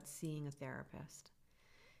 About seeing a therapist,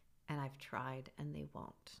 and I've tried and they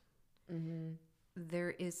won't.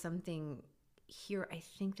 There is something here, I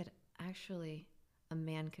think, that actually a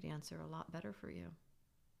man could answer a lot better for you.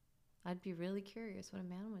 I'd be really curious what a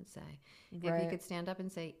man would say. If he could stand up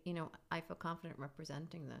and say, I feel confident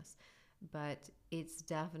representing this, but it's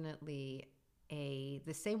definitely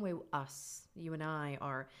the same way you and I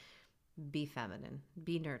are, be feminine,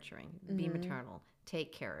 be nurturing, be maternal,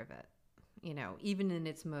 take care of it. Even in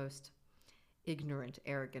its most ignorant,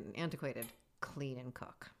 arrogant, antiquated, clean and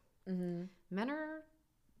cook. Men are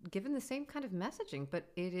given the same kind of messaging, but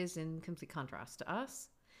it is in complete contrast to us.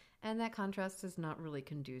 And that contrast is not really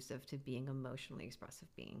conducive to being emotionally expressive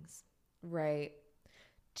beings. Right.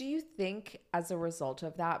 Do you think as a result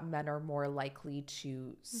of that, men are more likely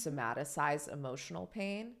to somaticize emotional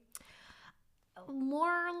pain?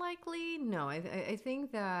 More likely, no. I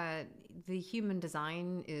think that the human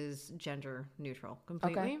design is gender neutral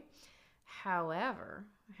completely. Okay. However,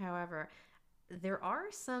 there are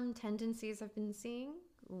some tendencies I've been seeing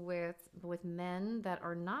with men that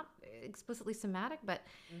are not explicitly somatic, but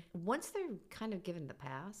once they're kind of given the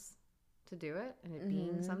pass to do it, and it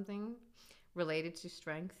being something related to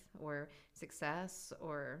strength or success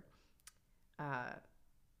or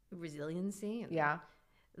resiliency,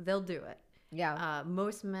 they'll do it.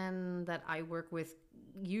 Most men that I work with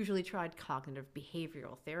usually tried cognitive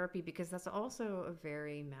behavioral therapy because that's also a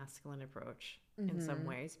very masculine approach in some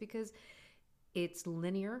ways, because it's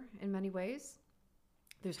linear in many ways.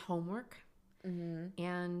 There's homework.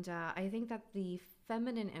 And I think that the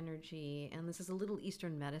feminine energy, and this is a little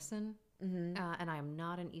Eastern medicine, and I am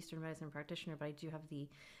not an Eastern medicine practitioner, but I do have the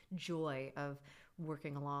joy of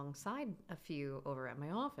working alongside a few over at my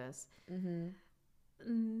office.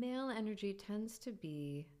 Male energy tends to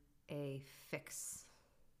be a fix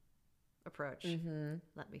approach.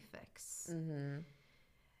 Let me fix.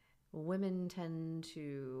 Women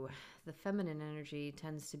the feminine energy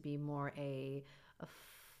tends to be more a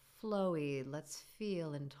flowy, let's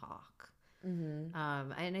feel and talk. And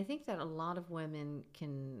I think that a lot of women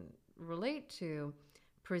can relate to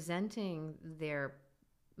presenting their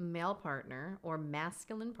male partner or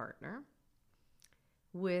masculine partner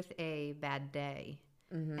with a bad day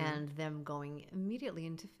and them going immediately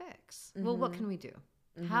into fix. Well, what can we do?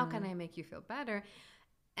 How can I make you feel better?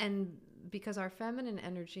 And because our feminine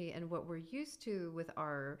energy and what we're used to with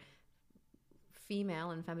our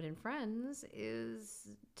female and feminine friends is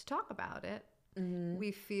to talk about it,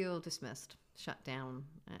 we feel dismissed, shut down,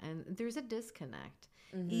 and there's a disconnect,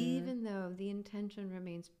 even though the intention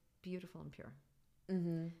remains beautiful and pure.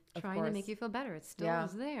 Trying to make you feel better. It still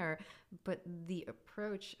is there, but the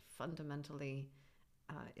approach fundamentally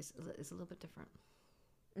is a little bit different.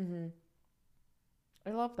 Mm-hmm.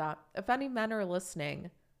 I love that. If any men are listening,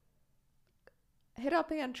 hit up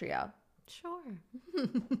Andria. Sure.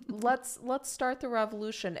 Let's start the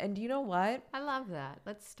revolution. And you know what? I love that.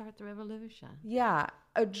 Let's start the revolution. Yeah,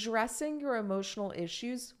 addressing your emotional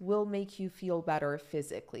issues will make you feel better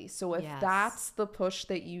physically. So if that's the push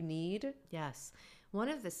that you need. Yes. One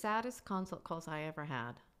of the saddest consult calls I ever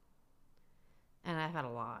had, and I've had a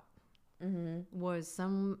lot, was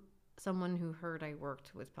someone who heard I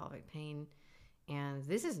worked with pelvic pain. And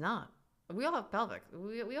this is not, we all have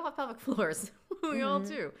we all have pelvic floors. We all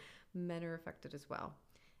do. Men are affected as well.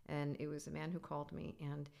 And it was a man who called me,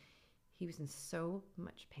 and he was in so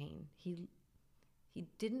much pain. He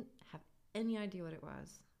didn't have any idea what it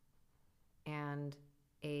was. And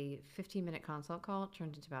a 15-minute consult call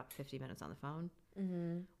turned into about 50 minutes on the phone,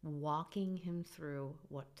 walking him through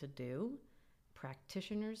what to do,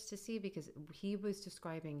 practitioners to see, because he was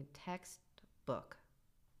describing textbook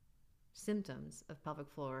symptoms of pelvic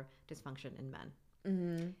floor dysfunction in men.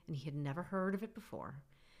 And he had never heard of it before.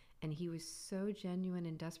 And he was so genuine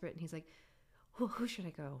and desperate. And he's like, who should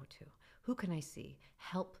I go to? Who can I see?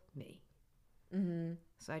 Help me.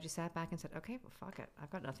 So I just sat back and said, okay, well, fuck it.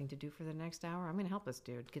 I've got nothing to do for the next hour. I'm going to help this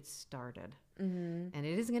dude get started. And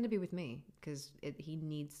it isn't going to be with me, because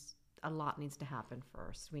a lot needs to happen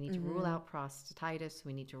first. We need to rule out prostatitis.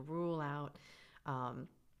 We need to rule out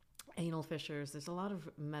anal fissures. There's a lot of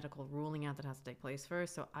medical ruling out that has to take place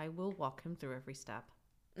first. So I will walk him through every step.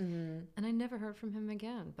 And I never heard from him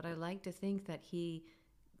again. But I like to think that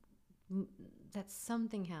that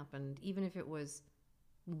something happened, even if it was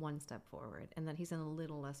one step forward, and that he's in a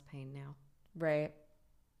little less pain now. Right.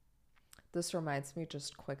 This reminds me,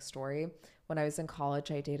 just quick story. When I was in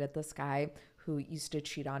college, I dated this guy who used to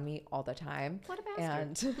cheat on me all the time. What a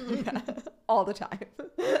bastard. And all the time.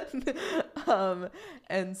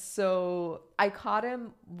 And so I caught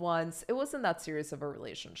him once. It wasn't that serious of a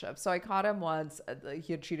relationship. So I caught him once.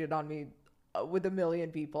 He had cheated on me with a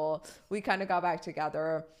million people. We kind of got back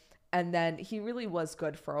together. And then he really was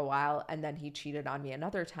good for a while. And then he cheated on me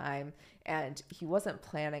another time. And he wasn't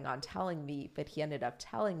planning on telling me, but he ended up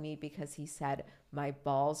telling me because he said, my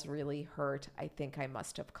balls really hurt. I think I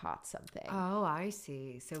must have caught something. Oh, I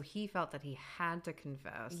see. So he felt that he had to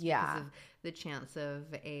confess Yeah. because of the chance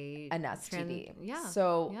of an STD. Yeah.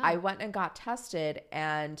 So I went and got tested,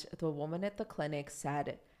 and the woman at the clinic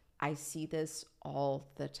said, I see this all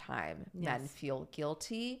the time. Men feel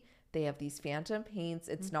guilty. They have these phantom pains.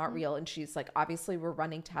 It's not real. And she's like, obviously we're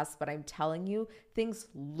running tests, but I'm telling you, things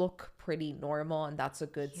look pretty normal, and that's a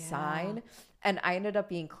good sign. And I ended up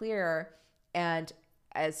being clear. And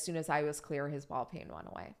as soon as I was clear, his ball pain went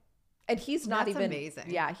away. And he's not That's even amazing.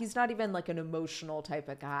 Yeah, he's not even like an emotional type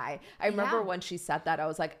of guy. I remember when she said that, I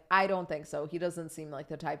was like, I don't think so. He doesn't seem like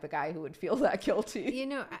the type of guy who would feel that guilty. You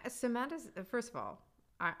know, so Matt is, first of all,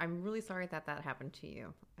 I'm really sorry that happened to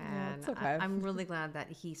you. And it's okay. I'm really glad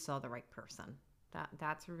that he saw the right person.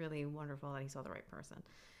 That's really wonderful that he saw the right person.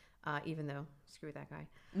 Even though, screw that guy.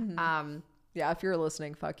 Yeah, if you're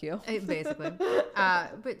listening, fuck you. Basically.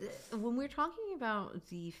 But when we're talking about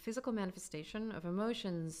the physical manifestation of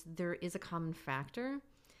emotions, there is a common factor.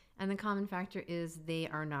 And the common factor is they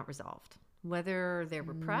are not resolved. Whether they're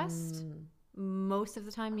repressed, most of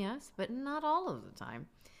the time, yes, but not all of the time.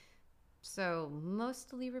 So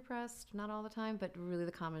mostly repressed, not all the time, but really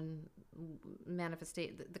the common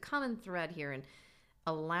manifestation, the common thread here in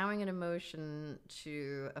allowing an emotion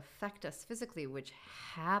to affect us physically, which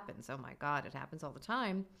happens, oh my God, it happens all the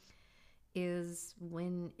time, is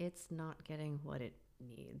when it's not getting what it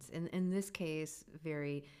needs. In this case,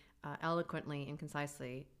 very eloquently and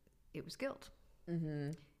concisely, it was guilt.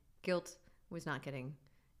 Guilt was not getting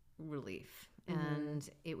relief, and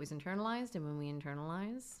it was internalized. And when we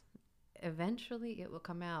internalize, eventually it will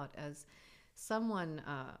come out. As someone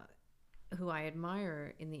who I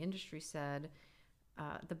admire in the industry said,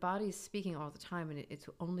 the body is speaking all the time, and it's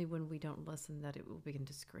only when we don't listen that it will begin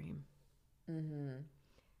to scream.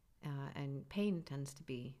 And pain tends to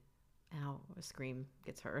be how a scream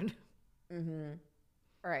gets heard.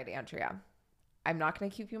 All right, Andria. I'm not going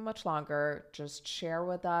to keep you much longer. Just share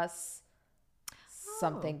with us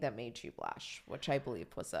something that made you blush, which I believe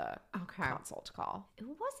was a consult call. It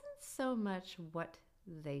wasn't so much what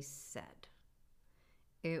they said.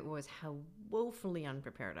 It was how woefully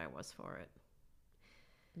unprepared I was for it.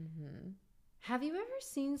 Have you ever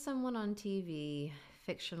seen someone on TV,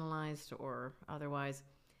 fictionalized or otherwise,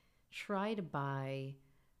 try to buy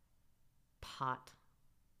pot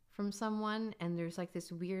from someone, and there's like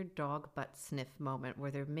this weird dog butt sniff moment where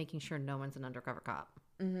they're making sure no one's an undercover cop?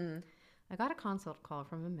 I got a consult call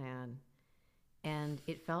from a man, And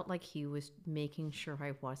it felt like he was making sure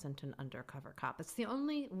I wasn't an undercover cop. It's the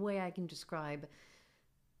only way I can describe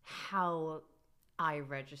how I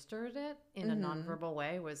registered it in a nonverbal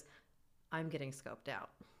way was I'm getting scoped out.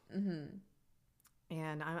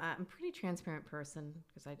 And I'm a pretty transparent person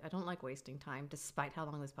because I don't like wasting time, despite how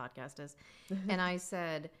long this podcast is. And I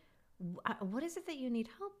said, what is it that you need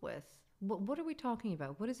help with? What are we talking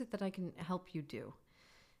about? What is it that I can help you do?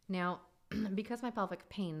 Now, because my pelvic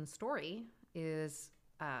pain story is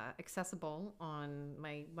accessible on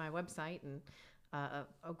my website and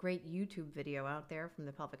a great YouTube video out there from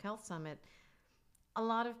the Pelvic Health Summit, a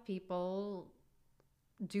lot of people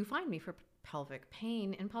do find me for pelvic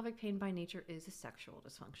pain, and pelvic pain by nature is a sexual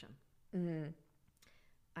dysfunction.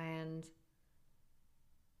 And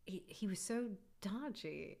he was so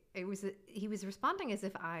dodgy. He was responding as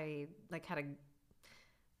if I like had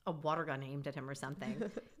a water gun aimed at him or something.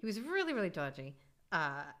 He was really, really dodgy.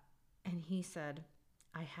 And he said,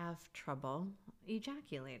 I have trouble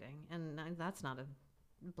ejaculating. And that's not a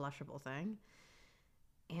blushable thing.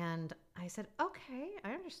 And I said, okay,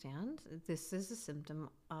 I understand. This is a symptom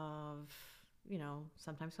of,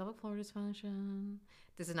 sometimes pelvic floor dysfunction.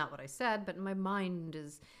 This is not what I said, but my mind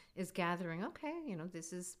is gathering, okay,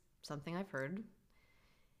 this is something I've heard.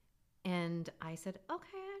 And I said,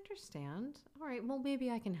 okay, I understand. All right, well, maybe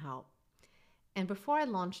I can help. And before I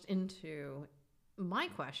launched into my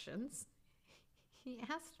questions, he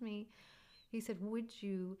asked me, he said, would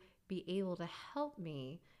you be able to help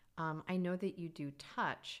me? I know that you do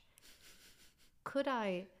touch. Could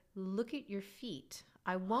I look at your feet?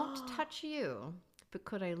 I won't touch you, but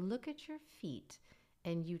could I look at your feet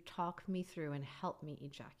and you talk me through and help me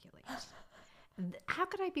ejaculate? How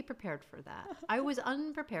could I be prepared for that? I was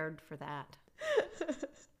unprepared for that.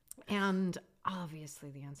 And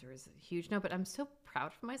obviously the answer is a huge no, but I'm so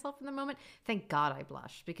proud of myself in the moment. Thank God I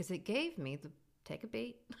blushed because it gave me the take a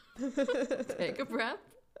beat, take a breath.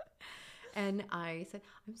 And I said,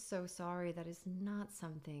 I'm so sorry. That is not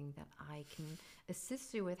something that I can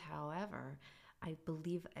assist you with. However, I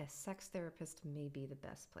believe a sex therapist may be the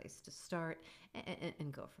best place to start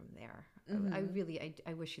and go from there.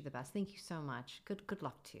 I wish you the best. Thank you so much. Good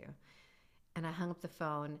luck to you. And I hung up the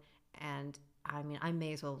phone, and I mean, I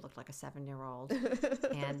may as well look like a 7-year-old.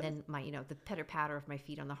 And then the pitter patter of my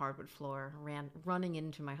feet on the hardwood floor running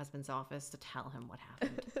into my husband's office to tell him what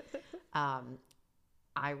happened.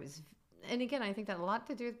 And again, I think that a lot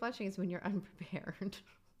to do with blushing is when you're unprepared.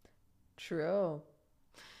 True.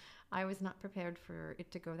 I was not prepared for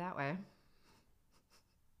it to go that way.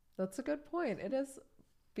 That's a good point. It is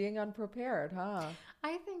being unprepared, huh?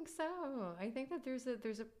 I think so. I think that there's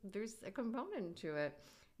a component to it.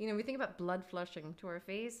 We think about blood flushing to our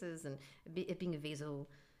faces and it being a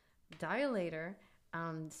vasodilator.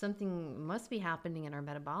 Something must be happening in our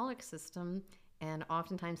metabolic system. And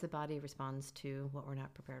oftentimes the body responds to what we're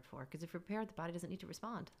not prepared for. Because if we're prepared, the body doesn't need to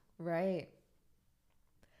respond. Right.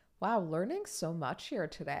 Wow, learning so much here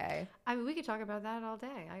today. I mean, we could talk about that all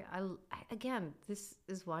day. Again, this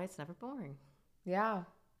is why it's never boring. Yeah.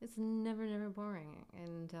 It's never boring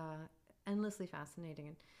and endlessly fascinating.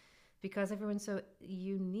 And because everyone's so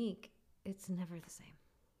unique, it's never the same.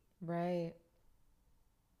 Right.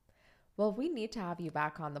 Well, we need to have you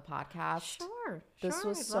back on the podcast. Sure. This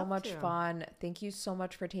was so much fun. Thank you so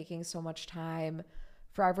much for taking so much time.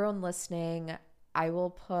 For everyone listening, I will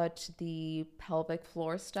put the pelvic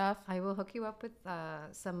floor stuff. I will hook you up with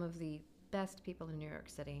some of the best people in New York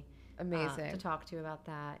City. Amazing. To talk to about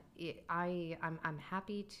that. I'm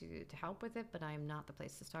happy to help with it, but I'm not the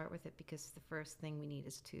place to start with it because the first thing we need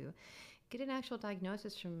is to get an actual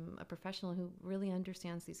diagnosis from a professional who really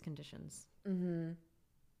understands these conditions. Mm-hmm.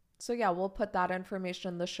 So yeah, we'll put that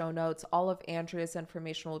information in the show notes. All of Andria's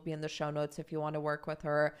information will be in the show notes if you want to work with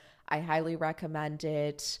her. I highly recommend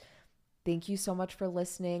it. Thank you so much for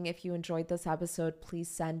listening. If you enjoyed this episode, please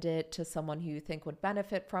send it to someone who you think would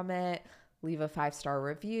benefit from it. Leave a 5-star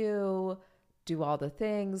review. Do all the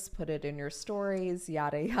things. Put it in your stories.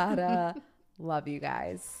 Yada, yada. Love you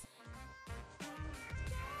guys.